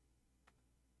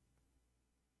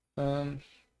 Um,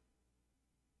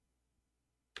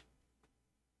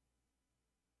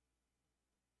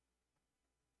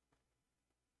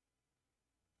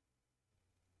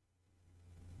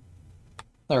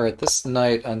 Alright, this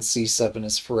knight on c7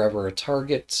 is forever a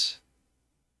target.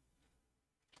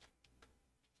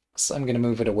 So I'm going to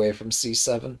move it away from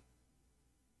c7.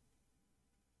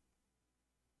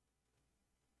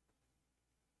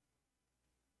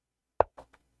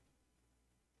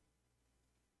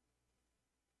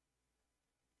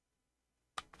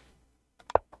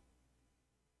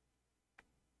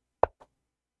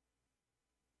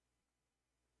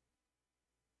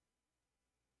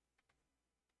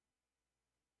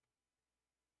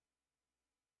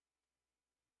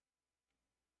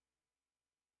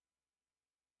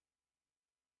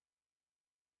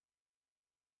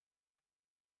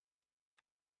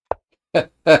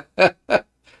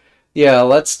 Yeah,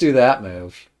 let's do that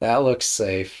move. That looks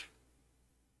safe.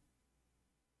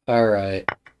 Alright.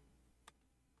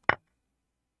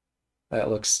 That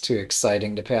looks too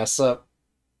exciting to pass up.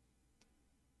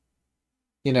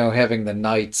 You know, having the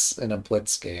knights in a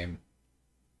blitz game.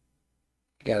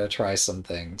 Gotta try some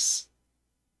things.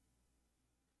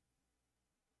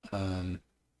 There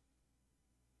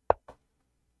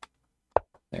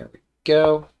we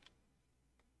go.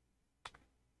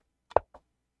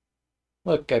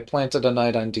 Look, I planted a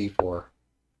knight on d4.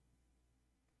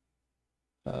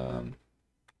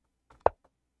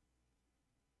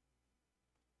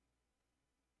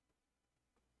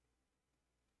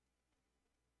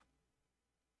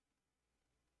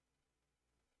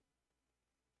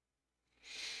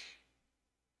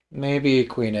 Maybe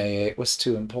queen a8 was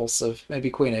too impulsive. Maybe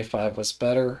queen a5 was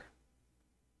better.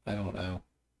 I don't know.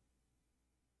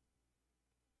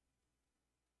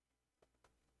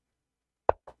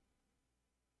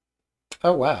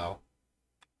 Oh, wow.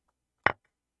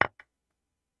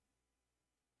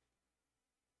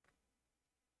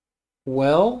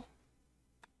 Well,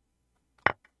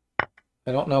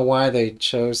 I don't know why they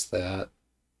chose that.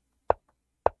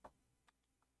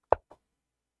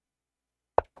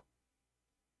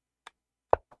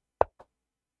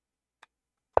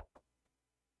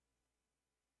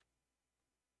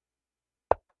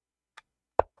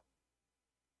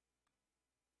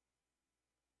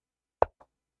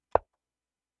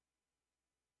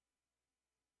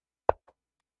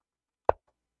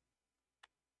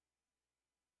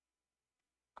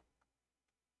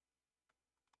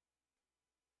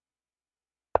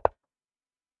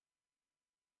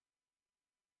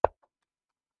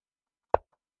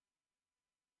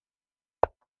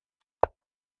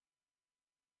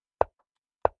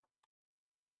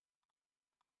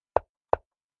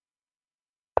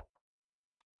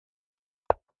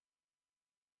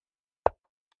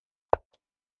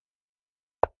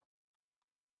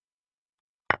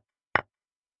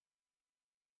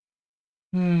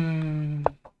 Hmm.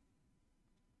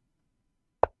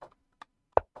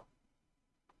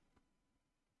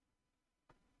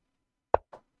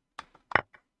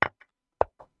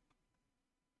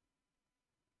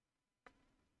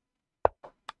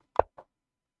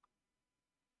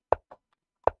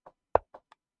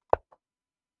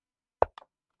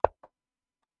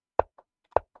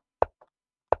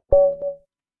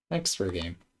 Thanks for the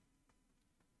game.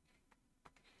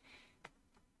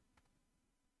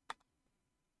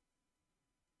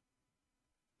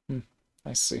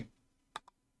 I see.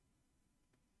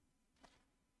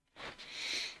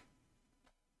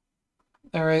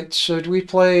 All right, should we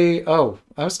play? Oh,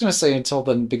 I was going to say until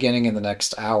the beginning in the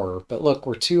next hour, but look,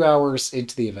 we're 2 hours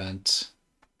into the event.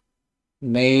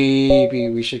 Maybe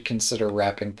we should consider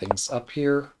wrapping things up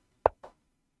here.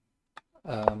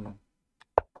 Um,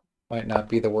 might not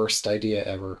be the worst idea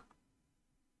ever.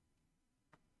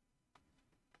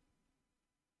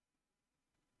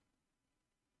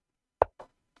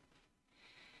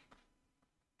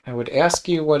 I would ask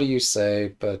you what do you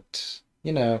say, but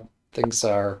you know, things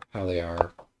are how they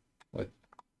are. With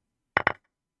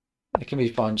it can be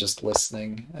fun just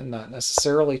listening and not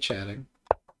necessarily chatting.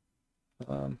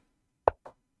 Um,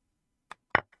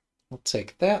 we'll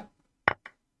take that.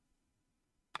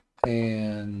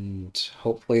 And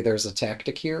hopefully there's a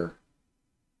tactic here.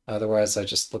 Otherwise, I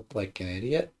just look like an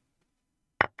idiot.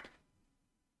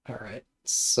 All right,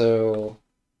 so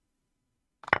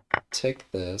take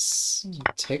this,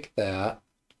 take that.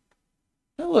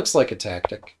 It looks like a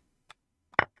tactic.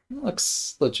 It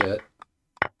looks legit.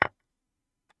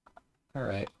 All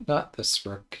right, not this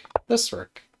rook, this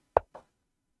rook.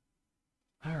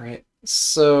 All right,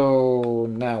 so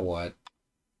now what?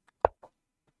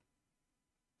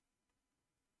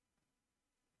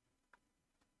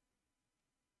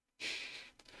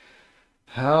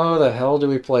 How the hell do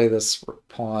we play this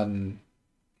pawn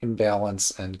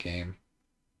imbalance endgame?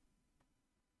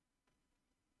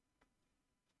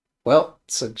 Well,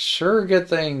 it's a sure good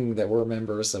thing that we're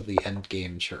members of the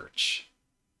Endgame Church.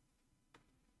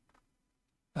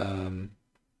 Um,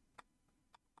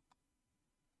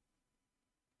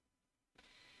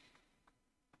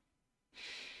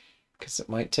 because it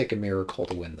might take a miracle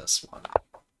to win this one.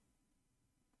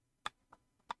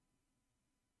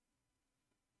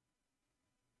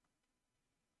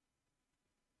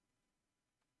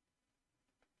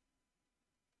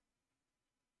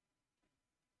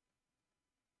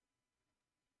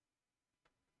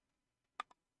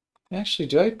 Actually,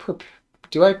 do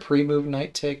I pre-move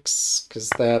knight takes? Because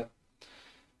that,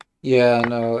 yeah,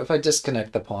 no. If I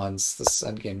disconnect the pawns, this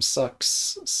endgame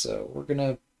sucks. So we're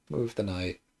gonna move the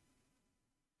knight.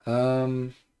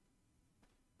 Um,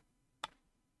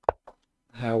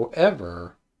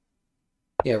 however,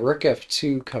 yeah, rook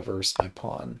f2 covers my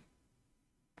pawn.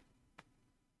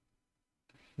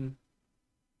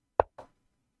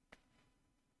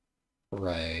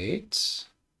 Right.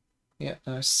 Yeah,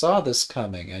 I saw this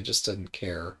coming. I just didn't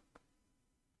care.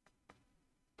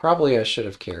 Probably I should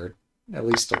have cared, at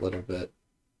least a little bit.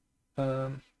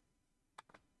 Um,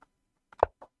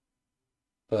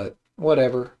 but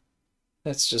whatever.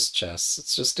 It's just chess.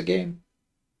 It's just a game.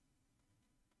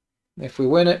 If we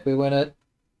win it, we win it.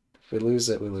 If we lose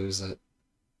it, we lose it.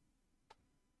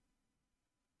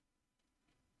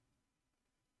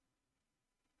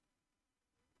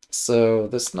 So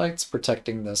this knight's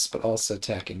protecting this, but also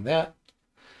attacking that.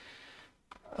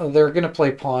 They're going to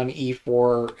play pawn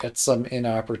e4 at some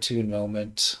inopportune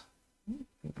moment,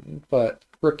 but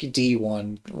rook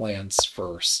d1 lands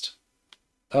first.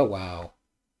 Oh, wow.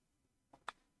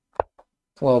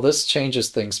 Well, this changes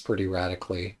things pretty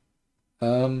radically.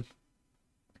 So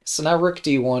now rook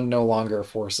d1 no longer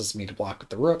forces me to block with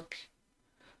the rook.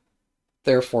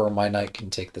 Therefore, my knight can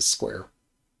take this square.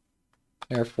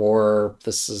 Therefore,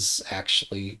 this is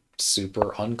actually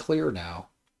super unclear now.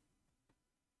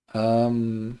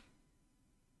 Hmm.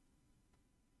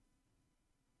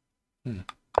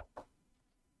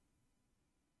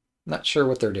 Not sure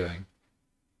what they're doing.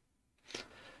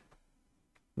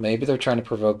 Maybe they're trying to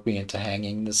provoke me into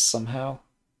hanging this somehow.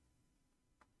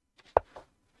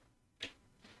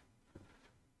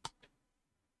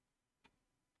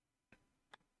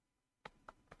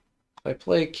 If I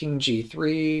play king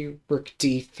g3, rook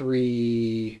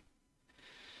d3,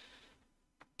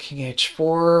 king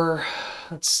h4,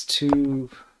 that's too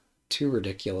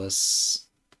ridiculous.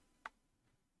 I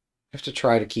have to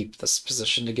try to keep this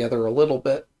position together a little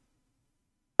bit.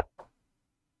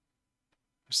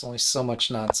 There's only so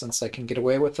much nonsense I can get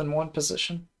away with in one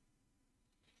position.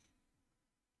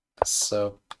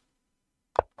 So,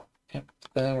 yep,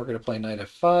 then we're going to play knight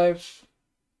f5.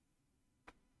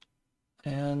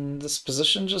 And this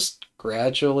position just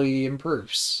gradually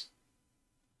improves.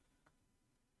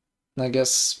 And I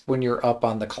guess when you're up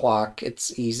on the clock,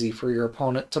 it's easy for your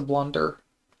opponent to blunder,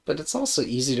 but it's also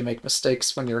easy to make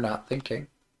mistakes when you're not thinking.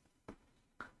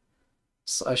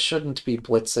 So I shouldn't be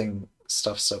blitzing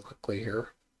stuff so quickly here.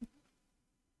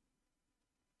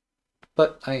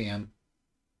 But I am.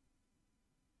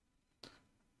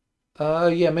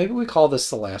 Yeah, maybe we call this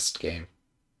the last game.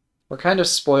 We're kind of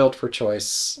spoiled for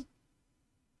choice.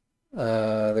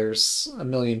 There's a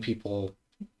million people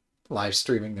live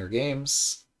streaming their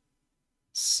games,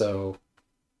 so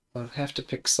I'll have to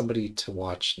pick somebody to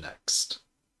watch next.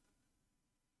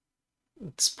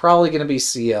 It's probably going to be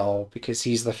CL because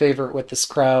he's the favorite with this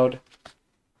crowd,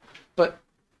 but,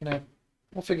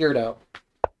 we'll figure it out.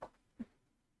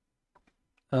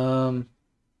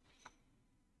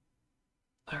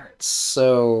 Alright,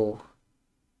 so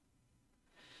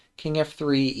King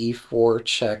F3, E4,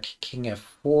 check, King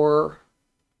F4.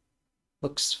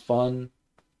 Looks fun.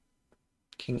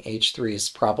 King H3 is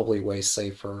probably way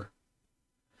safer.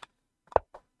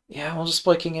 Yeah, we'll just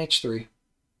play King H3.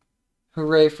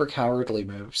 Hooray for cowardly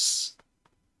moves.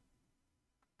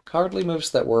 Cowardly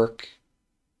moves that work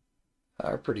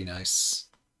are pretty nice.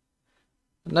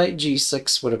 Knight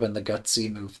G6 would have been the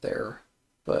gutsy move there,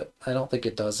 but I don't think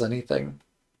it does anything.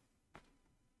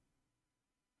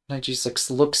 Knight G6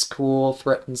 looks cool,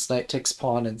 threatens knight takes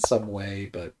pawn in some way,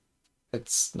 but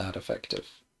it's not effective.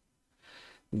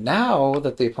 Now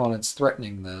that the opponent's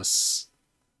threatening this,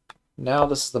 now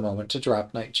this is the moment to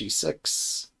drop knight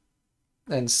G6.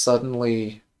 And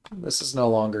suddenly this is no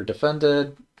longer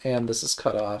defended, and this is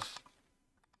cut off.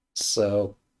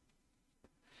 So,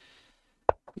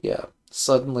 yeah,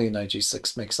 suddenly knight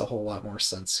G6 makes a whole lot more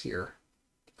sense here.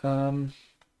 Let's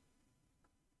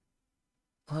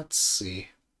see.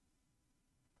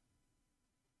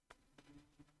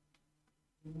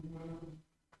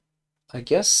 I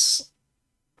guess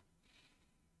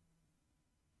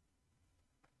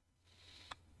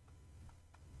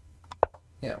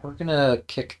yeah, we're gonna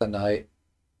kick the knight.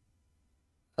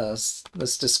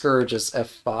 This discourages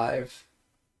f5.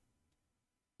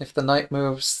 If the knight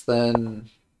moves, then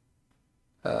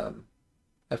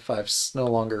f5's no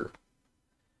longer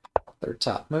their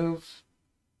top move.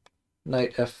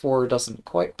 Knight f4 doesn't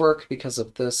quite work because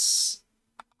of this.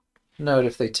 Note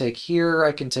if they take here,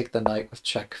 I can take the knight with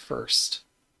check first.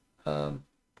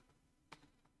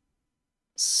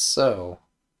 So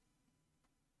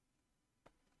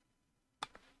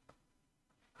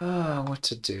what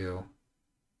to do?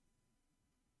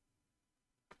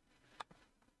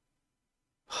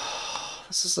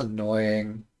 This is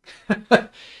annoying.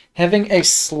 Having a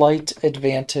slight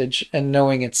advantage and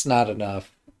knowing it's not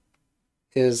enough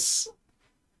is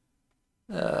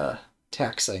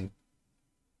taxing.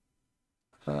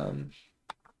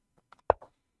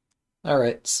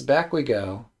 Alright, so back we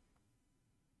go.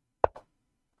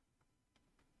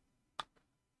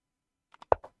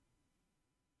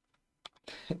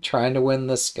 Trying to win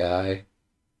this guy.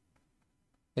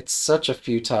 It's such a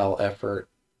futile effort,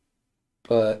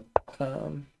 but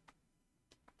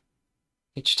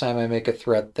each time I make a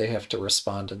threat, they have to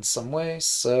respond in some way,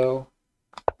 so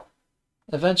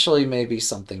eventually maybe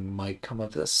something might come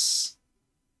of this.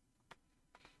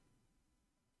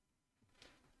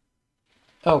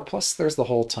 Oh, plus there's the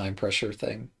whole time pressure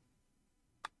thing,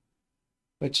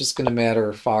 which is going to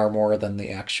matter far more than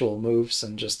the actual moves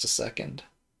in just a second.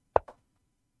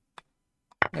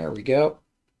 There we go.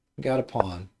 Got a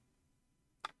pawn.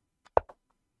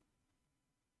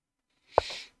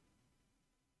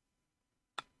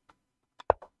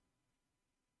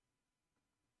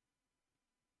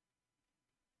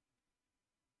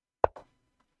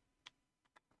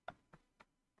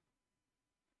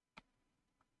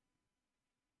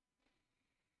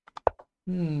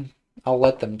 I'll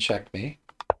let them check me.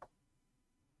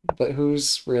 But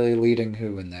who's really leading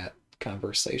who in that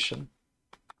conversation?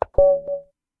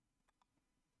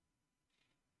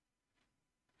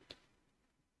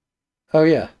 Oh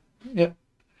yeah. Yep.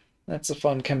 That's a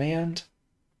fun command.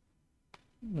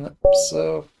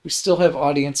 So we still have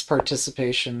audience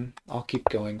participation. I'll keep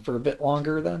going for a bit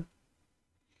longer then.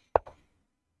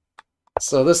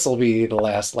 So this will be the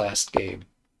last game.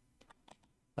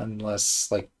 Unless,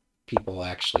 like, people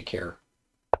actually care.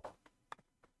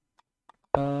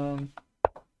 Oh.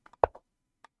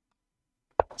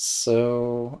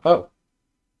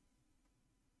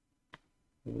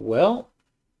 Well,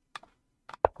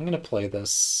 I'm going to play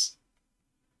this.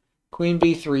 Queen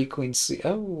b3, queen c...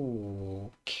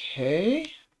 Oh,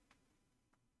 okay.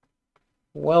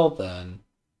 Well then.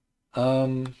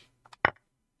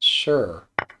 Sure.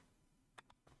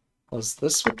 Was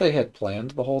this what they had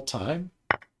planned the whole time?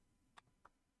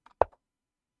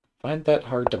 Find that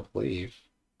hard to believe.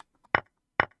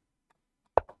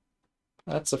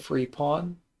 That's a free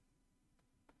pawn.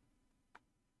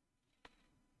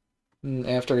 And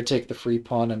after I take the free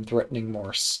pawn, I'm threatening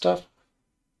more stuff.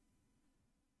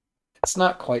 It's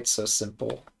not quite so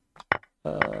simple.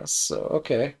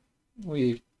 Okay.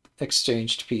 We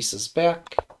exchanged pieces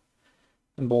back.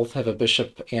 And both have a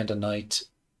bishop and a knight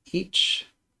each.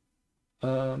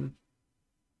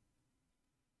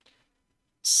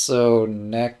 So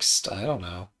next, I don't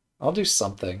know. I'll do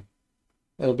something.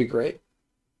 It'll be great.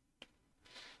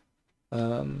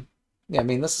 Yeah, I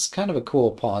mean, this is kind of a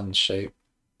cool pawn shape,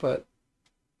 but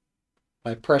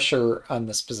my pressure on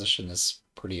this position is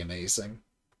pretty amazing.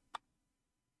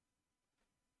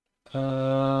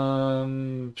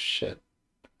 Shit.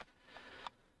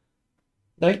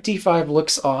 Knight d5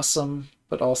 looks awesome,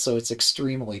 but also it's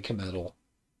extremely committal.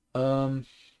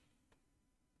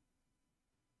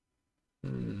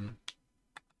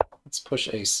 Let's push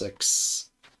a6.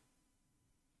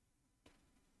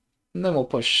 And then we'll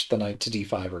push the knight to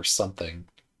d5 or something.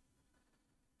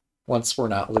 Once we're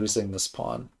not losing this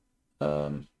pawn.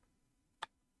 There's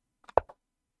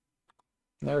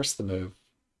the move.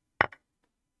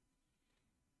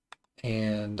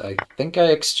 And I think I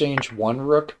exchange one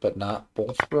rook, but not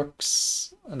both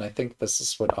rooks. And I think this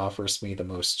is what offers me the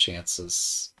most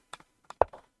chances.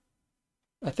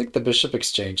 I think the bishop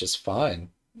exchange is fine.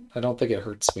 I don't think it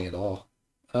hurts me at all.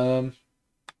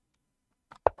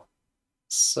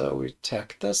 So we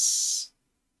attack this.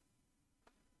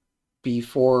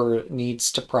 b4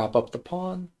 needs to prop up the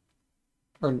pawn,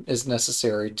 or is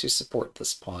necessary to support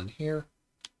this pawn here.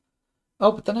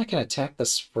 Oh, but then I can attack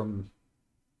this from...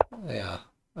 Yeah,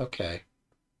 okay.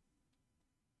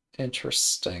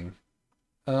 Interesting.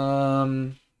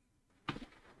 This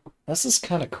is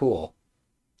kind of cool.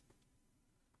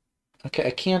 Okay,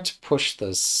 I can't push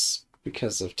this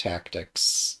because of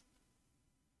tactics.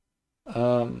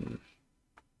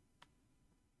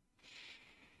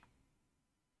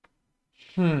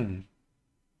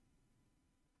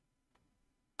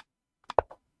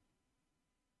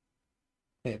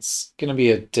 It's going to be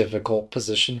a difficult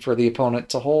position for the opponent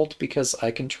to hold because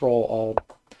I control all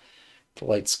the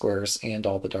light squares and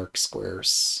all the dark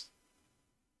squares.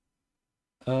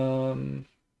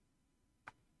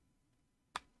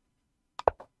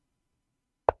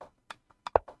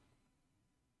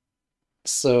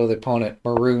 So the opponent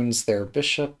maroons their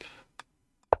bishop.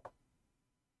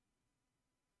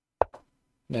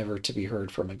 Never to be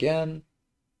heard from again.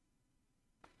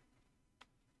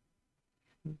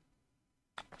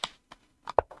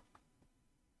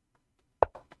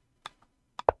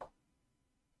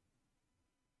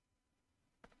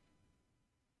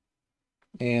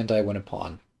 And I win a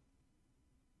pawn.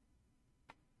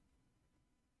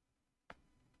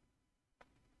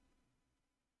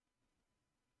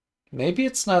 Maybe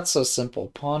it's not so simple.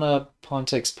 Pawn up, pawn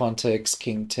takes,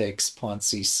 king takes, pawn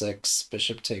c6,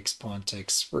 bishop takes, pawn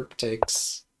takes, rook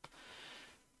takes.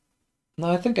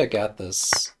 No, I think I got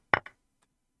this.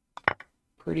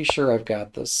 Pretty sure I've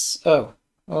got this. Oh,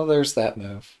 well, there's that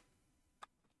move.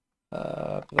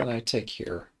 Then I take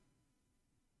here.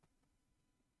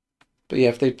 But yeah,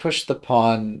 if they push the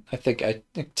pawn, I think I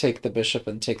take the bishop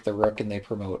and take the rook and they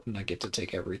promote and I get to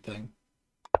take everything.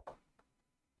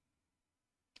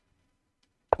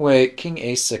 Wait, king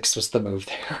a6 was the move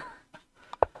there.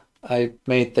 I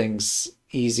made things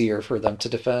easier for them to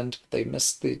defend. They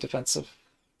missed the defensive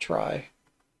try.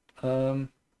 Alright,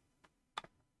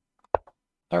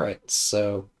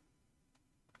 so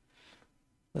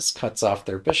this cuts off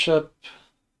their bishop.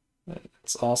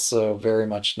 It's also very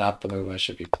much not the move I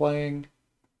should be playing.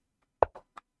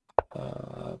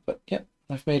 But yeah,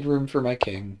 I've made room for my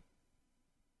king.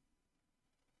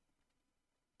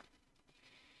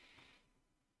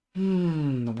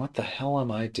 What the hell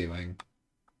am I doing?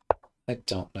 I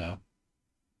don't know.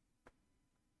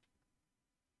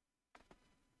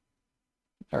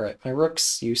 Alright, my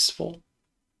rook's useful.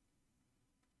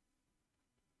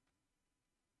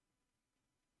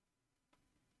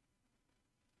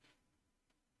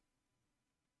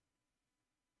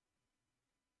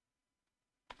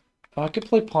 I could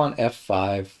play pawn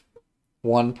f5.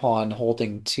 One pawn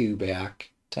holding two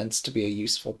back tends to be a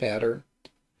useful pattern.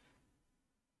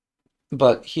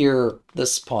 But here,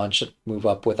 this pawn should move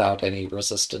up without any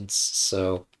resistance,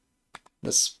 so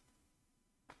it's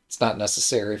not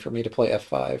necessary for me to play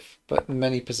f5, but in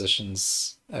many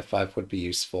positions, f5 would be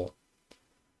useful.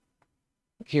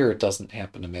 Here it doesn't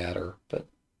happen to matter, but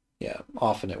yeah,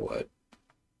 often it would.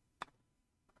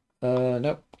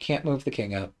 Nope, can't move the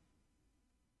king up.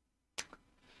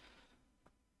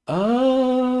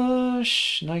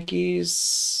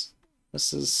 Nikes.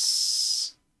 This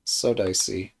is so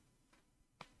dicey.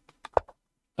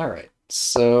 All right,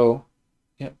 so,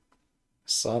 yep,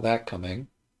 saw that coming.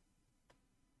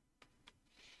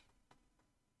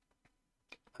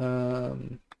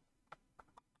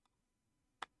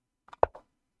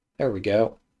 There we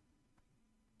go.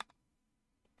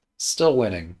 Still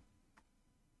winning.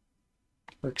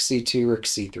 Rook c2, rook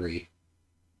c3.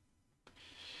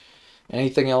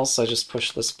 Anything else, I just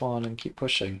push this pawn and keep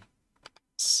pushing.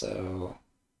 So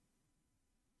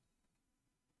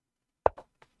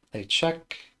they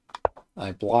check,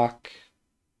 I block,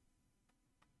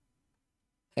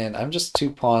 and I'm just 2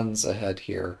 pawns ahead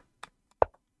here.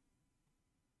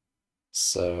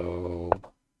 So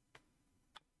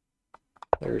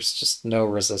there's just no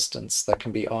resistance that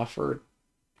can be offered.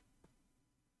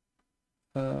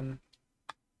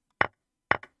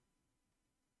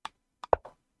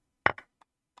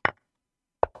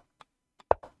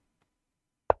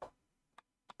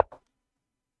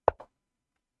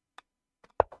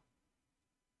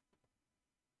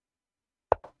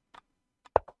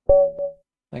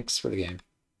 Thanks for the game.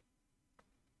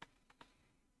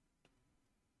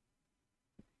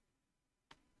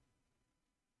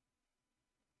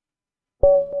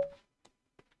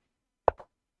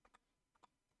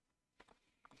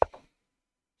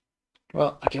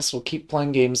 Well, I guess we'll keep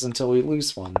playing games until we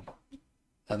lose one.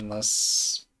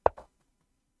 Unless...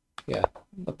 yeah.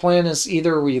 The plan is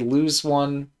either we lose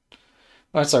one...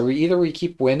 oh, sorry, either we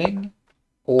keep winning,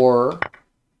 or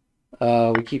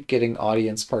we keep getting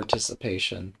audience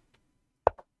participation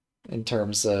in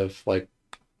terms of, like,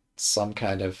 some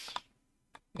kind of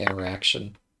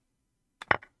interaction.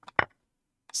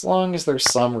 As long as there's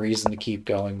some reason to keep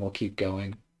going, we'll keep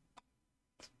going.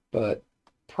 But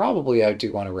probably I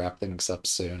do want to wrap things up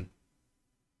soon.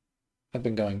 I've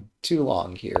been going too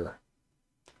long here.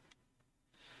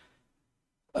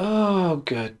 Oh,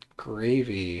 good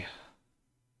gravy.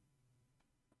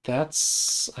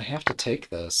 I have to take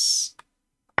this.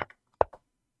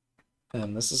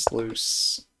 And this is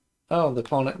loose. Oh, the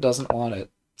opponent doesn't want it,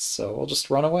 so we'll just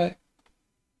run away.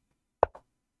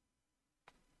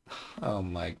 Oh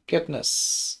my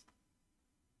goodness.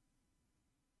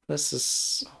 This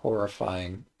is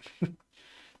horrifying.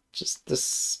 Just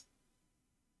this...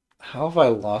 how have I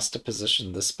lost a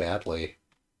position this badly?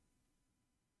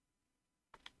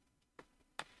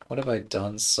 What have I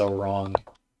done so wrong?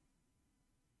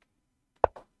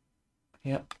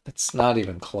 Yep, it's not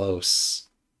even close.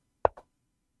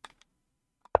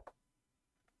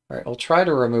 Alright, we'll try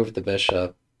to remove the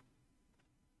bishop.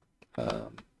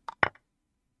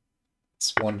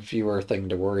 It's one fewer thing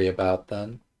to worry about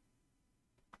then.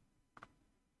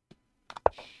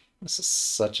 This is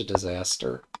such a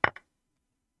disaster.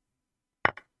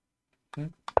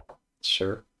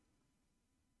 Sure.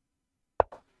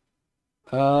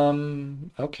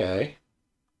 Okay.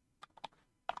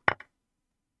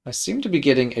 I seem to be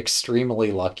getting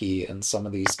extremely lucky in some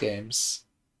of these games.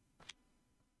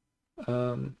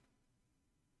 I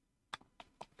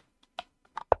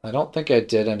don't think I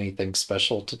did anything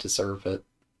special to deserve it.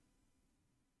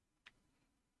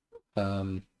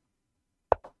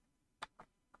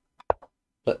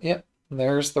 But yeah,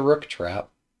 there's the rook trap.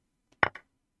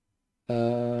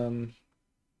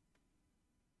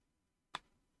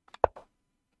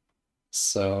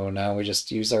 So now we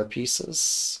just use our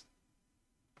pieces.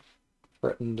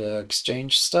 Threaten to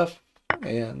exchange stuff,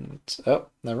 and oh,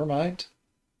 never mind.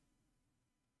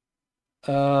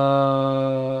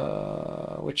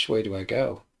 Which way do I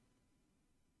go?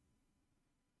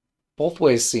 Both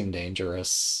ways seem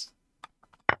dangerous.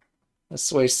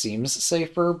 This way seems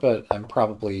safer, but I'm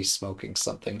probably smoking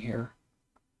something here.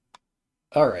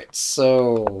 Alright,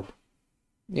 so...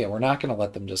 yeah, we're not going to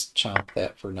let them just chomp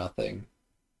that for nothing.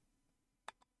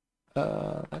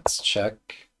 Let's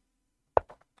check.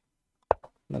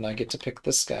 Then I get to pick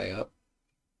this guy up.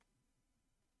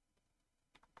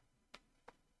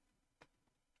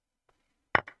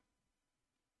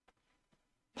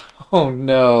 Oh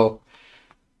no.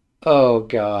 Oh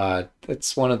god.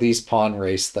 It's one of these pawn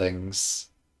race things.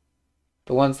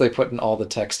 The ones they put in all the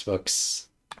textbooks.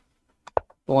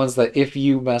 The ones that if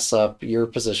you mess up, your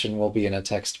position will be in a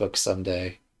textbook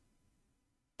someday.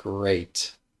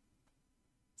 Great.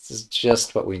 This is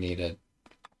just what we needed.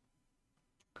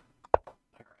 Alright,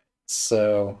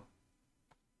 so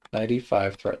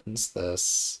 95 threatens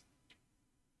this.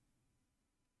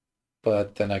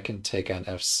 But then I can take on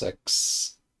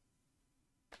f6.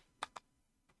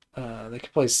 They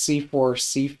could play c4,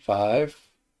 c5.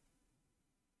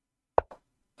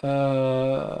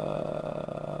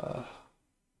 I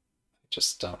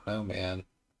just don't know, man.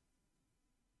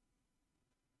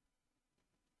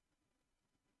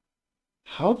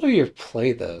 How do you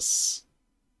play this?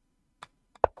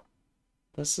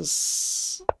 This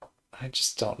is... I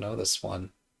just don't know this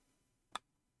one.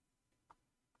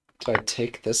 Do I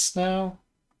take this now?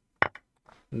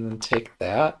 And then take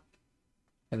that?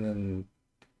 And then...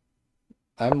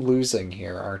 I'm losing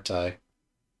here, aren't I?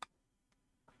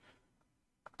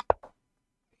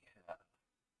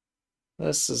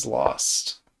 This is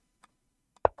lost.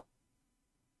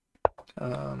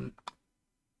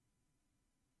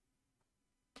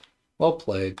 Well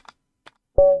played.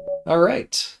 All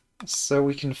right, so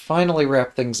we can finally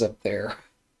wrap things up there.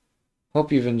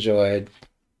 Hope you've enjoyed.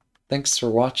 Thanks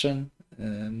for watching,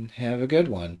 and have a good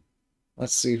one.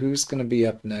 Let's see who's going to be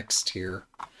up next here.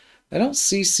 I don't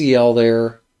see CL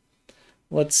there.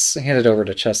 Let's hand it over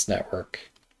to Chess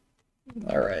Network.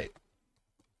 All right.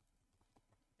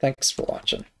 Thanks for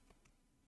watching.